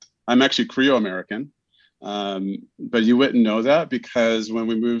that. I'm actually Creole American. But you wouldn't know that because when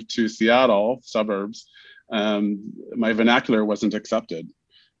we moved to Seattle suburbs, my vernacular wasn't accepted.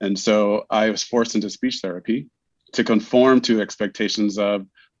 And so I was forced into speech therapy to conform to expectations of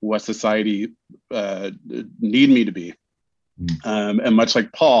what society need me to be. And much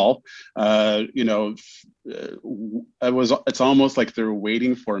like Paul, it's almost like they're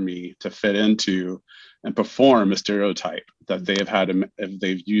waiting for me to fit into and perform a stereotype that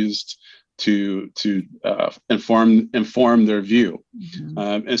they've used to inform their view.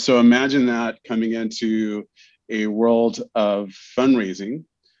 And so imagine that coming into a world of fundraising,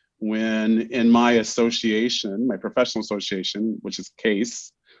 when in my association, my professional association, which is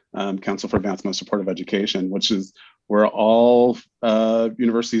CASE, Council for Advancement and Support of Education, which is where all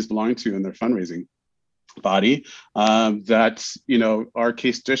universities belong to in their fundraising body, our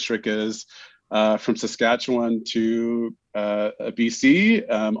CASE district is from Saskatchewan to BC,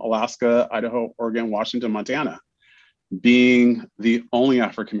 Alaska, Idaho, Oregon, Washington, Montana. Being the only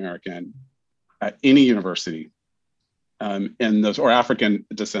African American at any university, in those, or African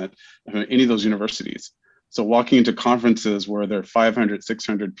descent, any of those universities. So walking into conferences where there are 500,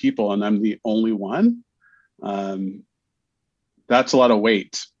 600 people and I'm the only one, that's a lot of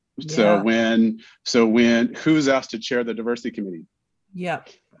weight. Yeah. So when who's asked to chair the diversity committee? Yeah.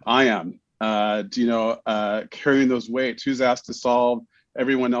 I am. Carrying those weights, who's asked to solve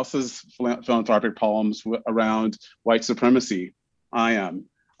everyone else's philanthropic problems around white supremacy? I am.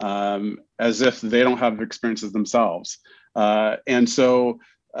 As if they don't have experiences themselves. And so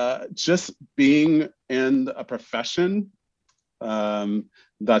just being in a profession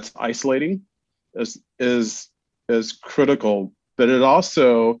that's isolating is critical, but it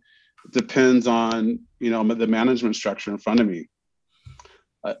also depends on, the management structure in front of me.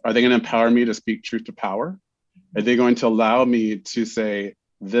 Are they going to empower me to speak truth to power? Are they going to allow me to say,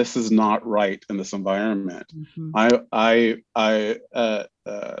 this is not right in this environment? Mm-hmm. I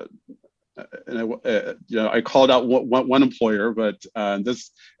called out one employer, but this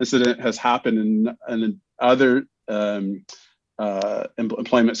incident has happened in other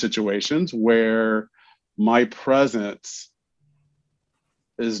employment situations where my presence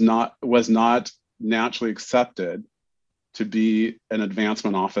was not naturally accepted to be an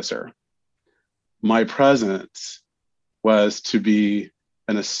advancement officer. My presence was to be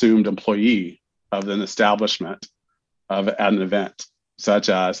an assumed employee of an establishment at an event, such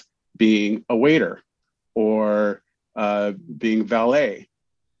as being a waiter or being valet.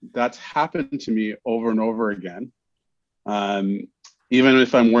 That's happened to me over and over again. Even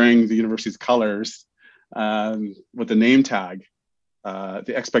if I'm wearing the university's colors with the name tag,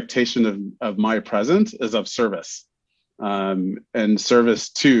 the expectation of my presence is of service, and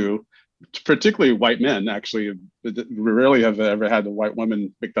service to particularly white men. Actually, we rarely have ever had a white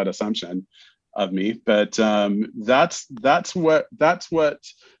woman make that assumption of me, but that's what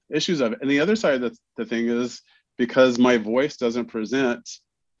issues of it. And the other side of the thing is, because my voice doesn't present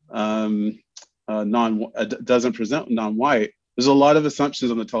non-white, there's a lot of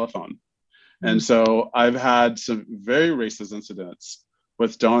assumptions on the telephone. And so I've had some very racist incidents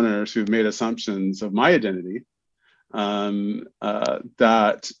with donors who've made assumptions of my identity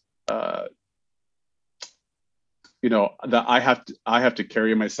that I have to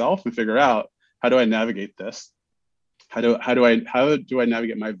carry myself and figure out, how do I navigate this? How do I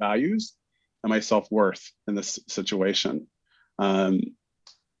navigate my values and my self-worth in this situation? And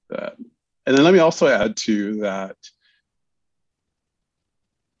then let me also add to that,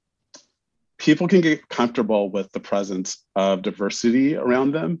 people can get comfortable with the presence of diversity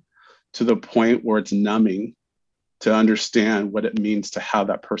around them to the point where it's numbing to understand what it means to have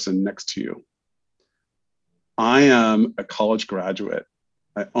that person next to you. I am a college graduate.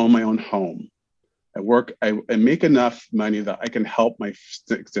 I own my own home. I make enough money that I can help my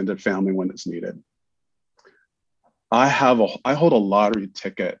extended family when it's needed. I hold a lottery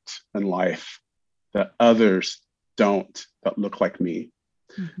ticket in life that others don't, that look like me.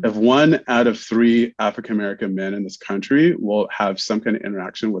 Mm-hmm. If 1 out of 3 African-American men in this country will have some kind of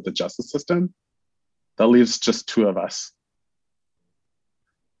interaction with the justice system, that leaves just 2 of us.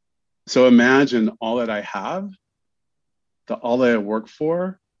 So imagine all that I have, all that I work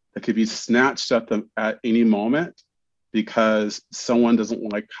for, that could be snatched at any moment because someone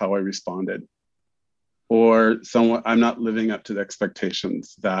doesn't like how I responded, or I'm not living up to the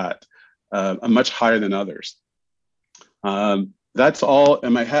expectations that are much higher than others. That's all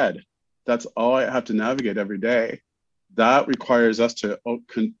in my head. That's all I have to navigate every day. That requires us to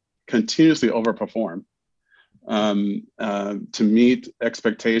continuously overperform to meet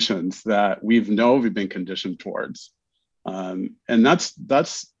expectations that we've been conditioned towards. And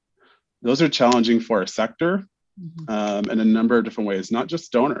those are challenging for our sector in a number of different ways, not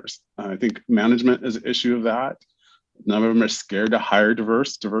just donors. I think management is an issue of that. None of them are scared to hire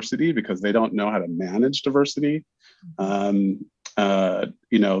diversity because they don't know how to manage diversity. There's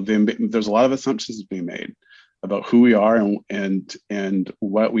a lot of assumptions being made about who we are and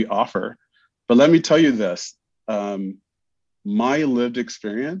what we offer. But let me tell you this, my lived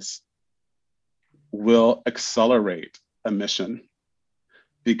experience will accelerate a mission,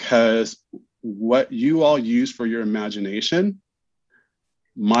 because what you all use for your imagination,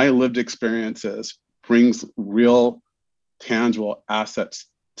 my lived experiences brings real, tangible assets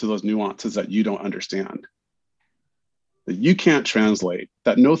to those nuances that you don't understand, that you can't translate,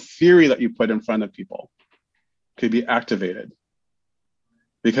 that no theory that you put in front of people could be activated.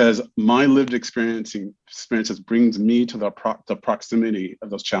 Because my lived experiences brings me to the proximity of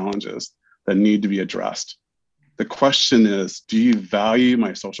those challenges that need to be addressed. The question is, do you value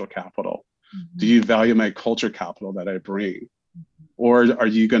my social capital? Mm-hmm. Do you value my culture capital that I bring? Or are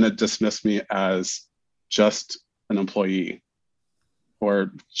you going to dismiss me as just an employee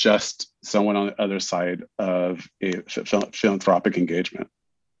or just someone on the other side of a philanthropic engagement?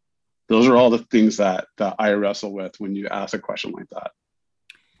 Those are all the things that I wrestle with when you ask a question like that.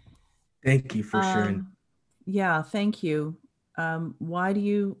 Thank you for sharing. Yeah, thank you. Why do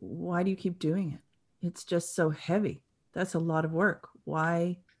you keep doing it? It's just so heavy. That's a lot of work.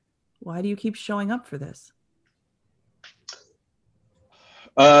 Why do you keep showing up for this?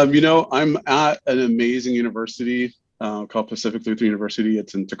 I'm at an amazing university called Pacific Lutheran University.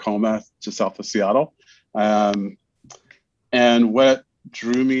 It's in Tacoma, just south of Seattle. And what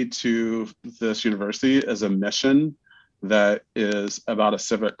drew me to this university is a mission that is about a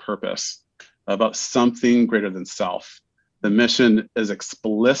civic purpose, about something greater than self. The mission is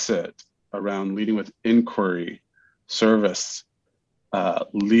explicit around leading with inquiry, service,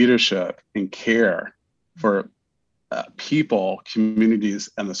 leadership, and care for people, communities,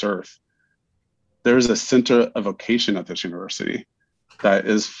 and this earth. There's a center of vocation at this university that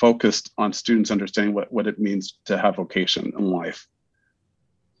is focused on students understanding what it means to have vocation in life.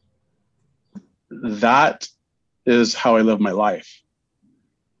 That is how I live my life.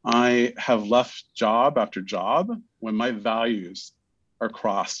 I have left job after job when my values are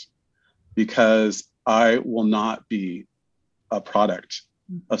crossed because I will not be a product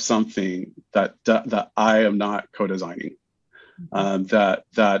of something that I am not co-designing,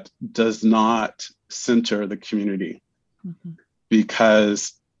 that does not center the community. Mm-hmm.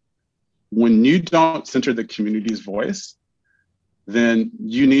 Because when you don't center the community's voice, then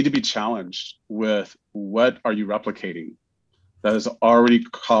you need to be challenged with what are you replicating that has already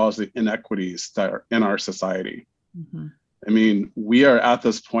caused the inequities that are in our society. Mm-hmm. I mean, we are at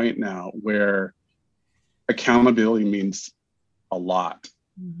this point now where accountability means a lot.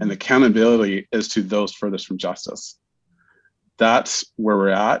 Mm-hmm. And accountability is to those furthest from justice. That's where we're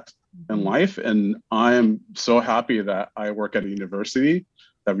at in life. And I am so happy that I work at a university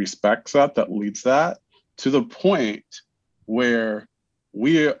that respects that leads that, to the point where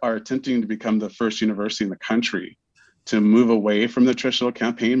we are attempting to become the first university in the country to move away from the traditional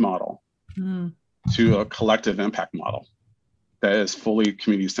campaign model to a collective impact model that is fully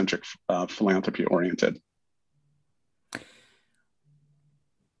community-centric, philanthropy oriented.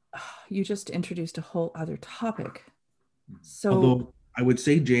 You just introduced a whole other topic. So, although I would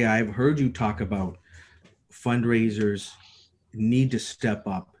say, Jay, I've heard you talk about fundraisers need to step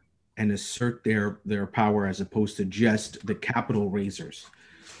up and assert their power as opposed to just the capital raisers,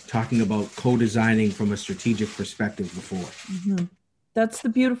 talking about co-designing from a strategic perspective before. Mm-hmm. That's the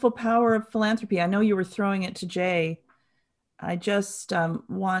beautiful power of philanthropy. I know you were throwing it to Jay. I just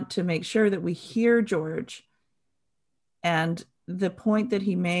want to make sure that we hear George and the point that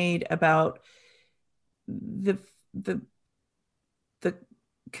he made about the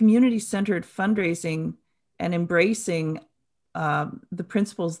community-centered fundraising and embracing the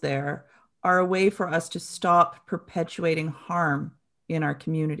principles there are a way for us to stop perpetuating harm in our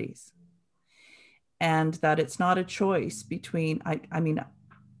communities. And that it's not a choice between,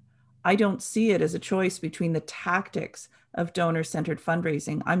 I don't see it as a choice between the tactics of donor-centered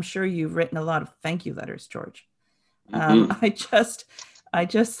fundraising. I'm sure you've written a lot of thank you letters, George. I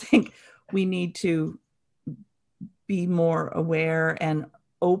just think we need to be more aware and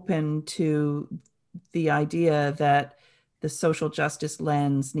open to the idea that the social justice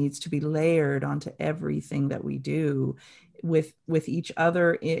lens needs to be layered onto everything that we do with each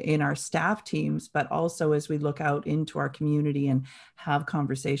other in our staff teams, but also as we look out into our community and have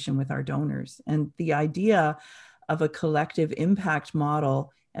conversation with our donors. And the idea of a collective impact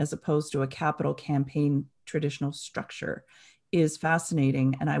model as opposed to a capital campaign traditional structure is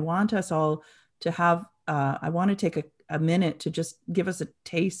fascinating. And I want us all to have, I want to take a minute to just give us a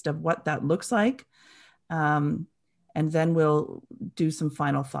taste of what that looks like. And then we'll do some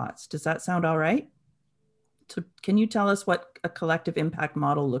final thoughts. Does that sound all right? So can you tell us what a collective impact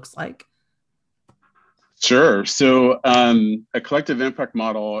model looks like? Sure. So a collective impact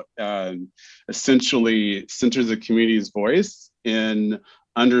model essentially centers the community's voice in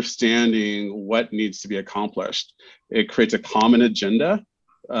understanding what needs to be accomplished. It creates a common agenda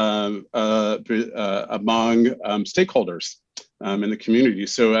among stakeholders in the community.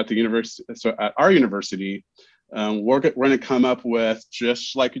 So at the university, at our university, we're going to come up with,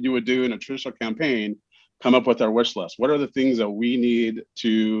 just like you would do in a traditional campaign, come up with our wish list. What are the things that we need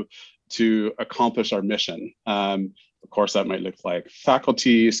to accomplish our mission? Of course, that might look like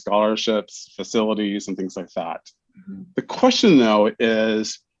faculty, scholarships, facilities, and things like that. Mm-hmm. The question, though,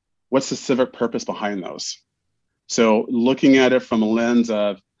 is what's the civic purpose behind those? So looking at it from a lens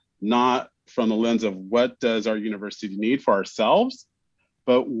of not from the lens of what does our university need for ourselves,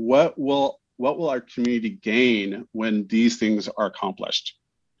 but what will our community gain when these things are accomplished?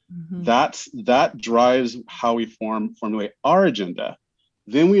 Mm-hmm. That drives how we formulate our agenda.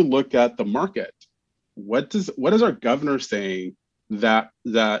 Then we look at the market. What is our governor saying that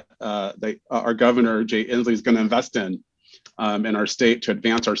our governor Jay Inslee is going to invest in our state to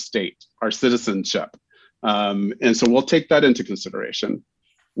advance our citizenship? And so we'll take that into consideration.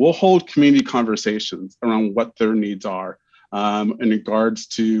 We'll hold community conversations around what their needs are in regards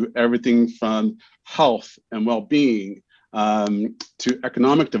to everything from health and well-being to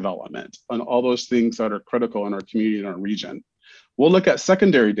economic development and all those things that are critical in our community and our region. We'll look at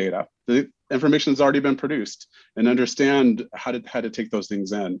secondary data. The information has already been produced and understand how to take those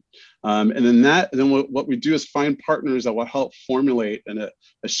things in. And then what we do is find partners that will help formulate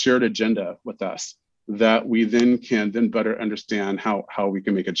a shared agenda with us that we then can better understand how we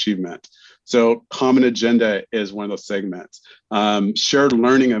can make achievement. So common agenda is one of those segments. Shared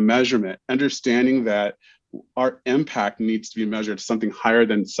learning and measurement, understanding that our impact needs to be measured to something higher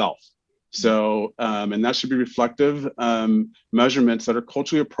than self. So, and that should be reflective measurements that are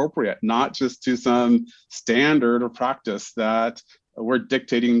culturally appropriate, not just to some standard or practice that we're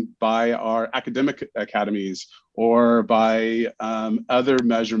dictating by our academic academies or by other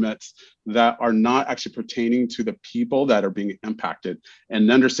measurements that are not actually pertaining to the people that are being impacted, and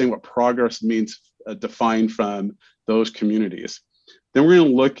understanding what progress means defined from those communities. Then we're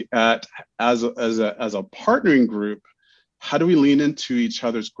going to look at, as a partnering group, how do we lean into each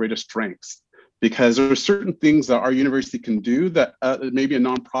other's greatest strengths? Because there are certain things that our university can do that maybe a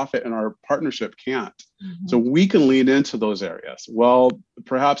nonprofit in our partnership can't. Mm-hmm. So we can lean into those areas. Well,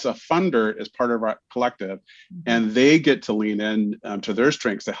 perhaps a funder is part of our collective, mm-hmm. and they get to lean in to their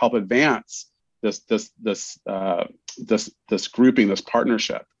strengths to help advance this grouping, this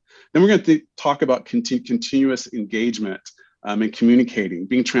partnership. Then we're going to talk about continuous engagement and communicating,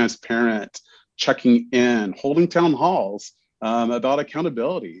 being transparent, checking in, holding town halls about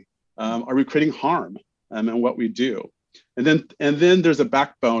accountability. Are we creating harm in what we do? And then there's a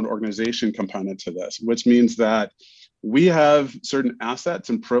backbone organization component to this, which means that we have certain assets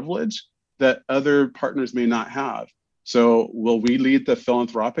and privilege that other partners may not have. So will we lead the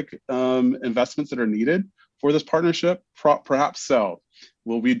philanthropic investments that are needed for this partnership? Perhaps so.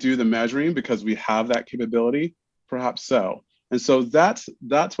 Will we do the measuring because we have that capability? Perhaps so. And so that's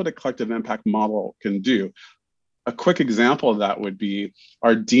what a collective impact model can do. A quick example of that would be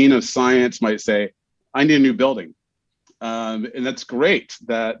our dean of science might say, I need a new building. And that's great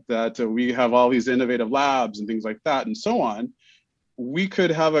that we have all these innovative labs and things like that and so on. We could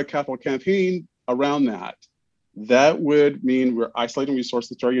have a capital campaign around that. That would mean we're isolating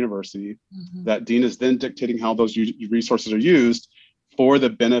resources to our university. Mm-hmm. That dean is then dictating how those resources are used for the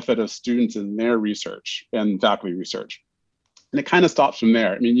benefit of students in their research and faculty research. And it kind of stops from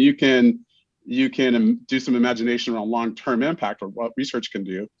there. I mean, you can do some imagination around long-term impact or what research can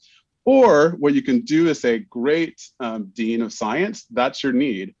do. Or what you can do is say, great, dean of science, that's your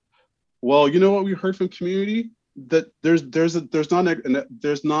need. Well, you know what we heard from community? That there's not an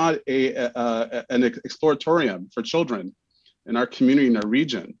exploratorium for children in our community, in our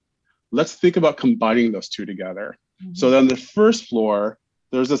region. Let's think about combining those two together. Mm-hmm. So then the first floor,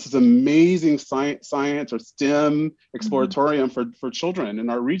 there's this amazing science or STEM exploratorium mm-hmm. for children in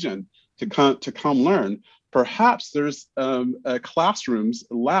our region to come learn. Perhaps there's classrooms,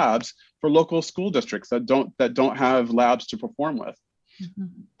 labs for local school districts that don't have labs to perform with. Mm-hmm.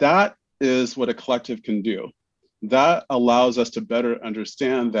 That is what a collective can do. That allows us to better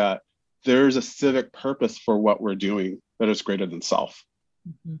understand that there's a civic purpose for what we're doing that is greater than self.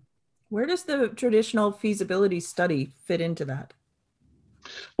 Mm-hmm. Where does the traditional feasibility study fit into that?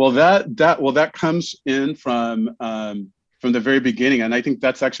 Well, that comes in from the very beginning, and I think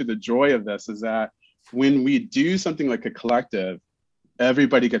that's actually the joy of this, is that when we do something like a collective,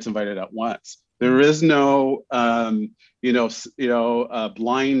 everybody gets invited at once. There is no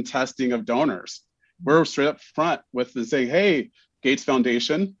blind testing of donors. We're straight up front with the saying, hey, Gates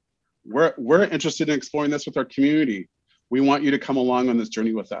Foundation, we're interested in exploring this with our community. We want you to come along on this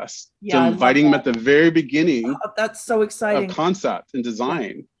journey with us. Yeah, so inviting them at the very beginning. Oh, that's so exciting. Of concept and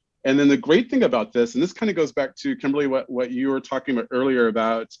design. And then the great thing about this, and this kind of goes back to Kimberly, what you were talking about earlier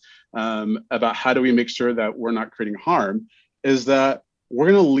about how do we make sure that we're not creating harm, is that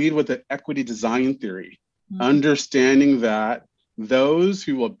we're going to lead with the equity design theory, mm-hmm. understanding that those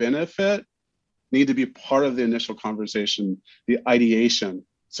who will benefit need to be part of the initial conversation, the ideation.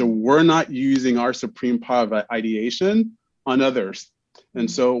 So we're not using our supreme power of ideation on others. And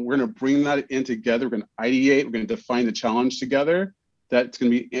so we're going to bring that in together. We're going to ideate. We're going to define the challenge together. that's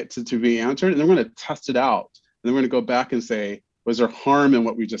going to be answered, and then we're going to test it out. And then we're going to go back and say, was there harm in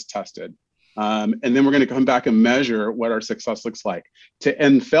what we just tested? And then we're going to come back and measure what our success looks like to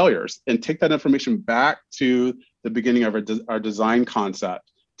end failures and take that information back to the beginning of our design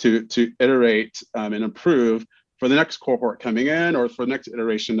concept to iterate and improve for the next cohort coming in, or for the next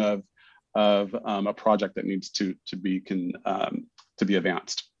iteration of a project that needs to be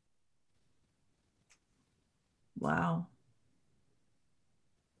advanced. Wow.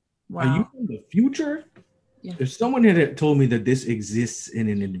 Are you from the future? Yeah. If someone had told me that this exists in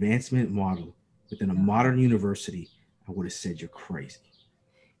an advancement model within a modern university, I would have said you're crazy.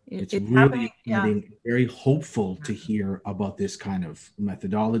 It's really exciting, very hopeful to hear about this kind of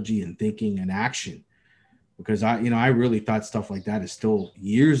methodology and thinking and action, because I really thought stuff like that is still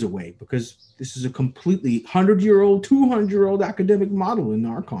years away, because this is a completely 100-year-old, 200-year-old academic model in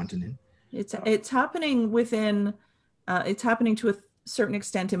our continent. It's happening within, it's happening to a certain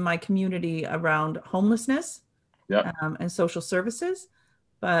extent in my community around homelessness and social services.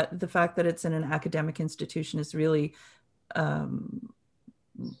 But the fact that it's in an academic institution is really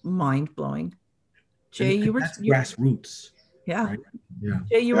mind-blowing. Jay, you were grassroots. Yeah. Right? Yeah.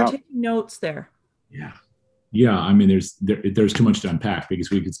 Jay, you were taking notes there. Yeah. Yeah. I mean, there's too much to unpack, because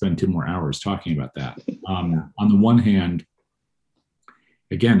we could spend 2 more hours talking about that. On the one hand,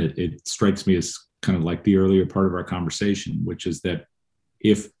 again, it strikes me as kind of like the earlier part of our conversation, which is that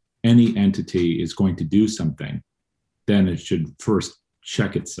if any entity is going to do something, then it should first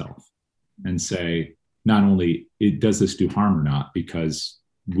check itself and say, not only does this do harm or not, because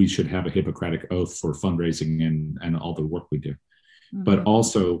we should have a Hippocratic oath for fundraising and all the work we do, but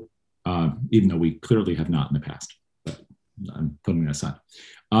also, even though we clearly have not in the past, but I'm putting that aside.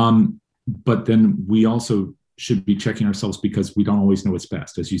 But then we also should be checking ourselves, because we don't always know what's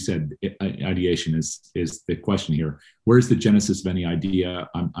best. As you said, ideation is the question here. Where's the genesis of any idea?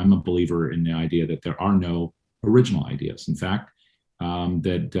 I'm a believer in the idea that there are no original ideas. In fact,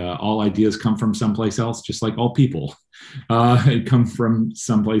 that all ideas come from someplace else, just like all people come from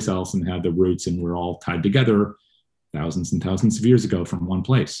someplace else and have the roots, and we're all tied together thousands and thousands of years ago from one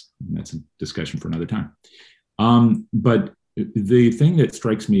place. And that's a discussion for another time. But the thing that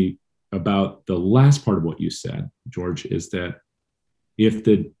strikes me about the last part of what you said, George, is that if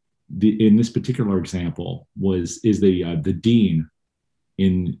the in this particular example is the dean,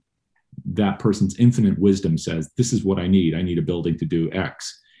 in that person's infinite wisdom, says, this is what I need a building to do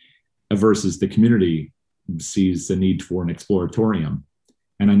X, versus the community sees the need for an exploratorium.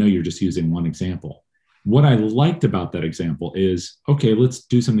 And I know you're just using one example. What I liked about that example is, okay, let's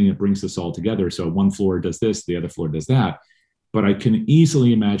do something that brings us all together. So one floor does this, the other floor does that. But I can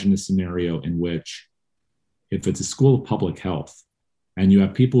easily imagine a scenario in which, if it's a school of public health and you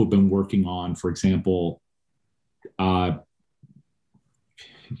have people who've been working on, for example, the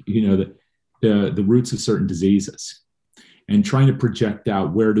roots of certain diseases, and trying to project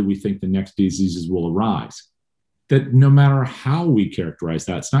out where do we think the next diseases will arise, that no matter how we characterize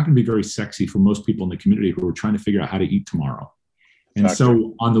that, it's not going to be very sexy for most people in the community who are trying to figure out how to eat tomorrow. And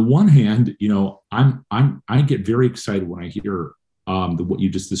so on the one hand, I get very excited when I hear what you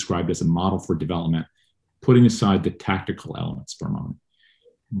just described as a model for development, putting aside the tactical elements for a moment.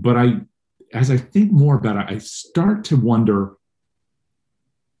 But as I think more about it, I start to wonder,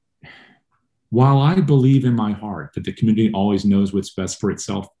 while I believe in my heart that the community always knows what's best for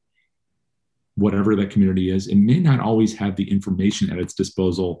itself, whatever that community is, it may not always have the information at its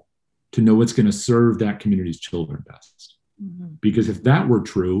disposal to know what's going to serve that community's children best. Because if that were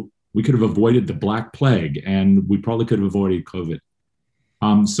true, we could have avoided the Black Plague, and we probably could have avoided COVID.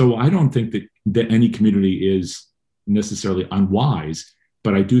 So I don't think that any community is necessarily unwise,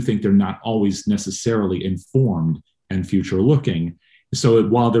 but I do think they're not always necessarily informed and future looking. So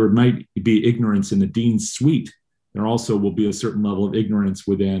while there might be ignorance in the dean's suite, there also will be a certain level of ignorance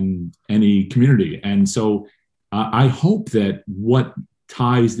within any community. And so I hope that what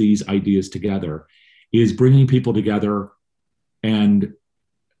ties these ideas together is bringing people together and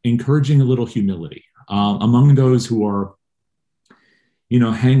encouraging a little humility among those who are,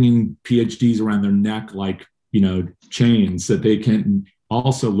 hanging PhDs around their neck like, chains, that they can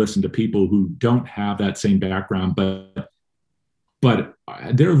also listen to people who don't have that same background, but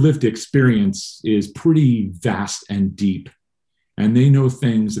their lived experience is pretty vast and deep, and they know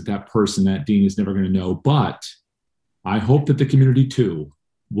things that dean is never going to know. But I hope that the community too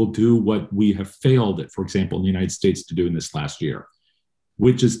will do what we have failed, for example, in the United States to do in this last year,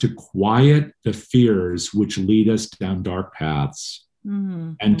 which is to quiet the fears which lead us down dark paths,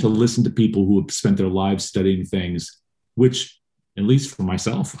 and to listen to people who have spent their lives studying things which, at least for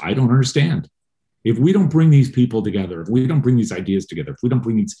myself, I don't understand. If we don't bring these people together, if we don't bring these ideas together, if we don't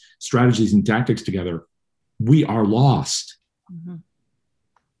bring these strategies and tactics together, we are lost. Mm-hmm.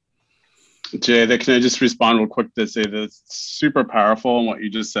 Jay, can I just respond real quick to say that's super powerful in what you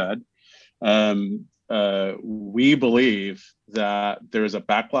just said? We believe that there is a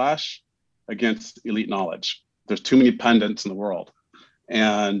backlash against elite knowledge. There's too many pundits in the world,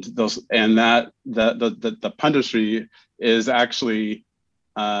 and the punditry is actually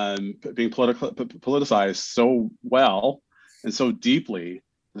being politicized so well and so deeply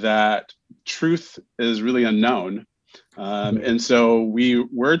that truth is really unknown. And so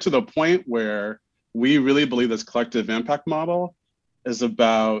we're to the point where we really believe this collective impact model is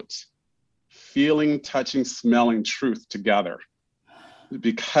about feeling, touching, smelling truth together.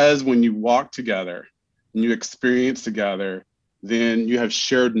 Because when you walk together and you experience together, then you have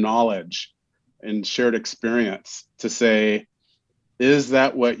shared knowledge and shared experience to say, is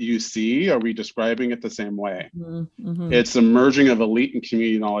that what you see? Are we describing it the same way? Mm-hmm. It's a merging of elite and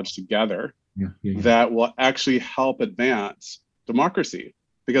community knowledge together that will actually help advance democracy.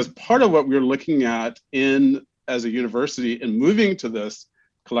 Because part of what we're looking at as a university and moving to this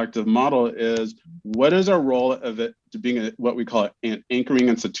collective model is, what is our role of it to being what we call an anchoring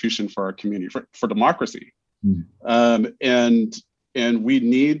institution for our community, for democracy. And we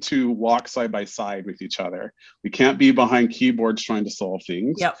need to walk side by side with each other. We can't be behind keyboards trying to solve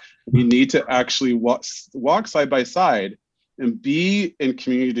things. Yep. We need to actually walk side by side and be in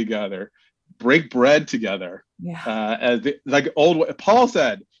community together, break bread together. Yeah. Like Paul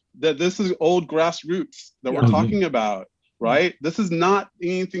said, that this is old grassroots that we're talking about, right? This is not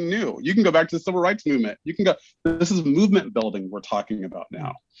anything new. You can go back to the civil rights movement. This is movement building we're talking about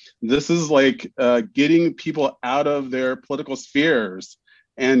now. This is like getting people out of their political spheres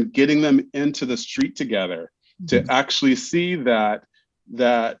and getting them into the street together to actually see that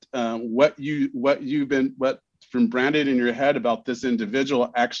what's been branded in your head about this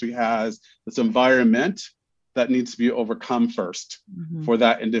individual actually has this environment that needs to be overcome first for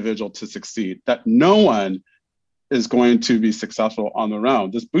that individual to succeed. That no one is going to be successful on their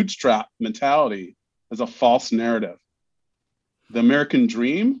own. This bootstrap mentality is a false narrative. The American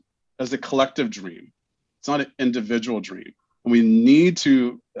dream is a collective dream. It's not an individual dream. And we need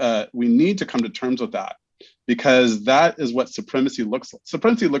to come to terms with that, because that is what supremacy looks like.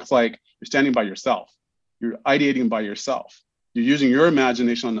 Supremacy looks like you're standing by yourself. You're ideating by yourself. You're using your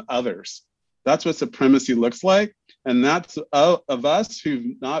imagination on others. That's what supremacy looks like. And that's of us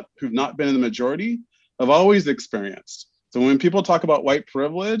who've not been in the majority have always experienced. So when people talk about white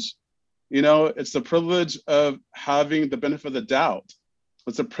privilege, it's the privilege of having the benefit of the doubt.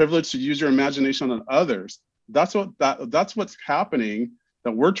 It's a privilege to use your imagination on others. That's what's happening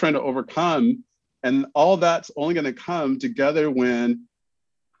that we're trying to overcome. And all that's only going to come together when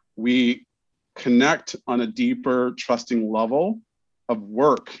we connect on a deeper, trusting level of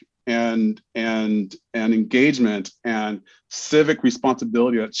work and engagement and civic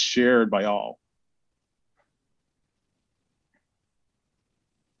responsibility that's shared by all.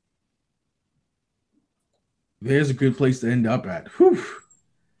 There's a good place to end up at. Whew.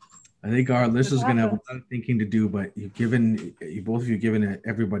 I think our listeners are going to have a lot of thinking to do, but both of you given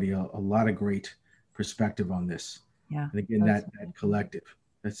everybody a lot of great perspective on this. Yeah. And again, that collective,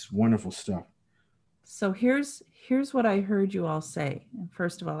 that's wonderful stuff. So here's what I heard you all say. And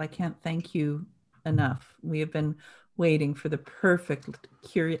first of all, I can't thank you enough. We have been waiting for the perfect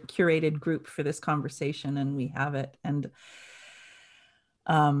curated group for this conversation, and we have it. And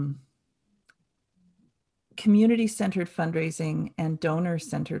community-centered fundraising and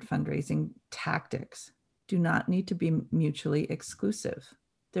donor-centered fundraising tactics do not need to be mutually exclusive.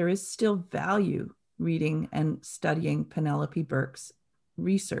 There is still value reading and studying Penelope Burke's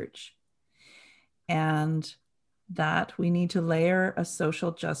research, and that we need to layer a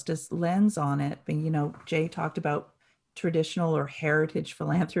social justice lens on it. Jay talked about traditional or heritage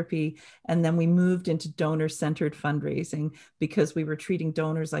philanthropy, and then we moved into donor-centered fundraising because we were treating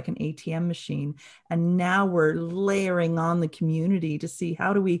donors like an ATM machine, and now we're layering on the community to see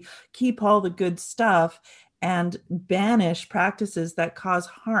how do we keep all the good stuff and banish practices that cause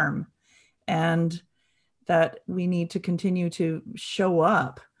harm, and that we need to continue to show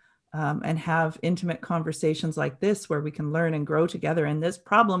up and have intimate conversations like this where we can learn and grow together. And this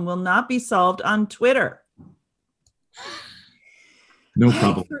problem will not be solved on Twitter. No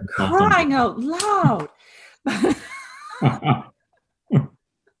problem. For crying out loud.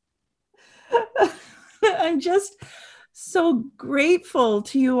 I'm just so grateful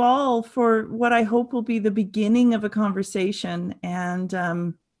to you all for what I hope will be the beginning of a conversation. And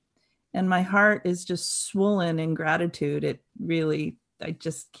my heart is just swollen in gratitude. It really, I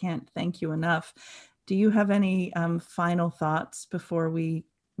just can't thank you enough. Do you have any final thoughts before we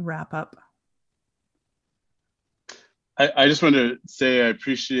wrap up? I just want to say I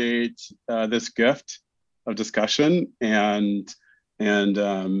appreciate this gift of discussion and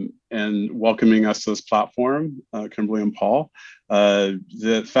welcoming us to this platform, Kimberly and Paul.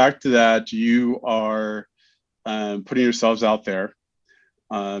 The fact that you are putting yourselves out there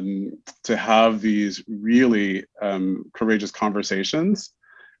to have these really courageous conversations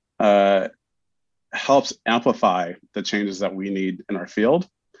helps amplify the changes that we need in our field.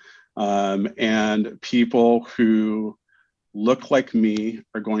 And people who look like me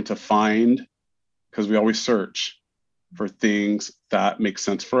are going to find, because we always search for things that make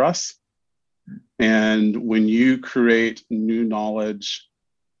sense for us. And when you create new knowledge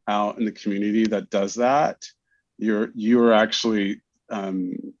out in the community that does that, you are actually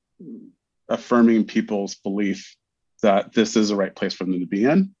affirming people's belief that this is the right place for them to be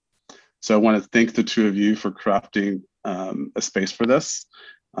in. So I want to thank the two of you for crafting a space for this.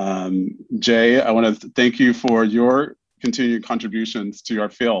 Jay, I want to thank you for your continued contributions to our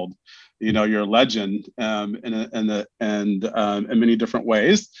field. You know, you're a legend in many different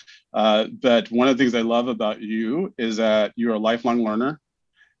ways. But one of the things I love about you is that you're a lifelong learner,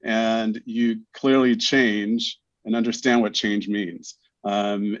 and you clearly change and understand what change means.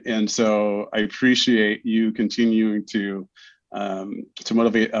 And so I appreciate you continuing to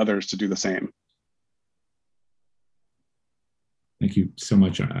motivate others to do the same. Thank you so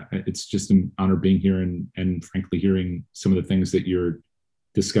much. It's just an honor being here and frankly, hearing some of the things that you're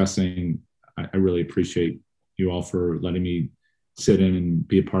discussing. I really appreciate you all for letting me sit in and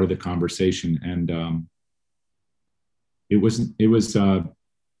be a part of the conversation. And it was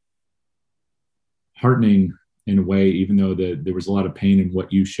heartening in a way, even though there was a lot of pain in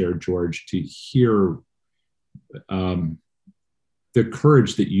what you shared, George, to hear the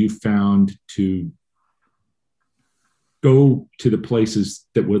courage that you found to go to the places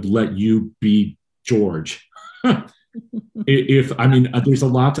that would let you be George. There's a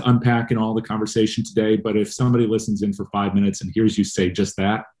lot to unpack in all the conversation today, but if somebody listens in for 5 minutes and hears you say just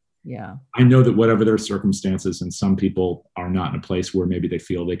that, yeah, I know that whatever their circumstances, and some people are not in a place where maybe they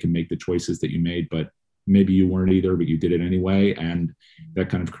feel they can make the choices that you made, but maybe you weren't either, but you did it anyway. And that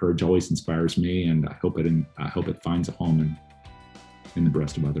kind of courage always inspires me, and I hope it finds a home in the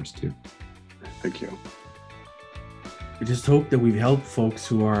breast of others too. Thank you. I just hope that we've helped folks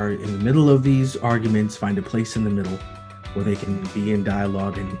who are in the middle of these arguments find a place in the middle where they can be in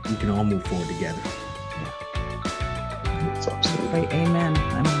dialogue and we can all move forward together. That's absolutely right. Amen.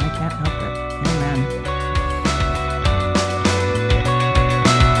 I mean, I can't help it.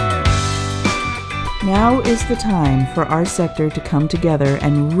 Amen. Now is the time for our sector to come together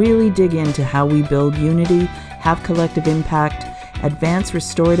and really dig into how we build unity, have collective impact, advance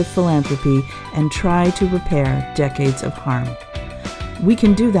restorative philanthropy, and try to repair decades of harm. We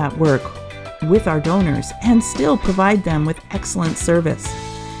can do that work with our donors and still provide them with excellent service.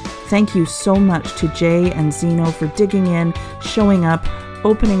 Thank you so much to Jay and Zeno for digging in, showing up,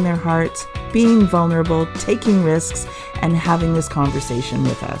 opening their hearts, being vulnerable, taking risks, and having this conversation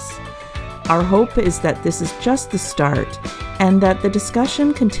with us. Our hope is that this is just the start, and that the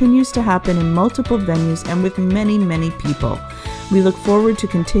discussion continues to happen in multiple venues and with many, many people. We look forward to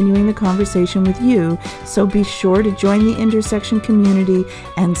continuing the conversation with you, so be sure to join the Intersection community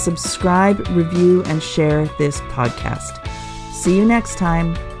and subscribe, review, and share this podcast. See you next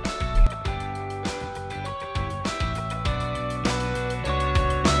time.